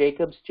Justin,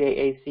 Jacobs,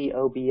 Jacobs,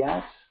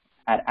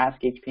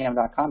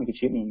 @askhpm.com. You can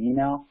shoot me an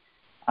email.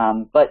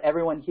 But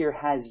everyone here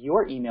has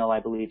your email, I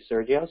believe,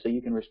 Sergio, so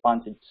you can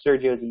respond to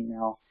Sergio's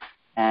email,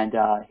 and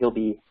he'll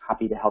be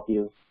happy to help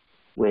you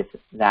with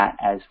that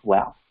as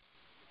well.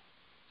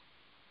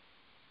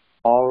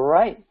 All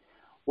right.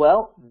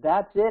 Well,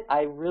 that's it.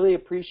 I really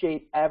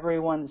appreciate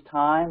everyone's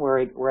time.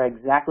 We're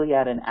exactly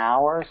at an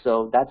hour,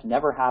 so that's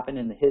never happened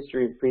in the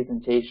history of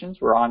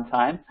presentations. We're on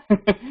time.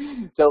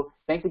 So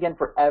thanks again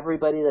for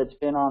everybody that's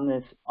been on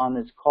this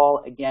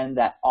call. Again,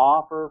 that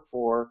offer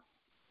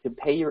to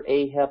pay your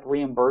AHIP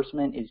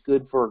reimbursement is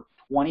good for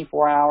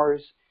 24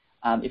 hours.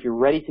 If you're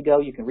ready to go,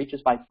 you can reach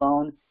us by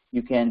phone.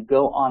 You can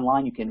go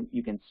online. You can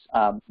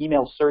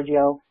email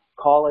Sergio,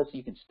 call us.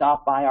 You can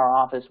stop by our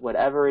office,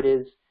 whatever it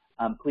is.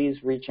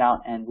 Please reach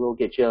out and we'll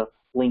get you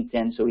linked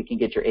in so we can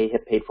get your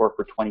AHIP paid for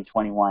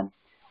 2021.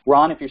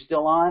 Ron, if you're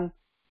still on,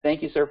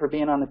 thank you, sir, for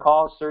being on the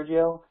call.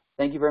 Sergio,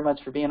 thank you very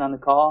much for being on the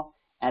call.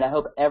 And I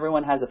hope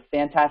everyone has a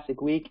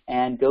fantastic week,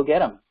 and go get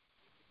them.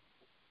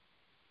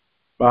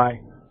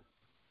 Bye.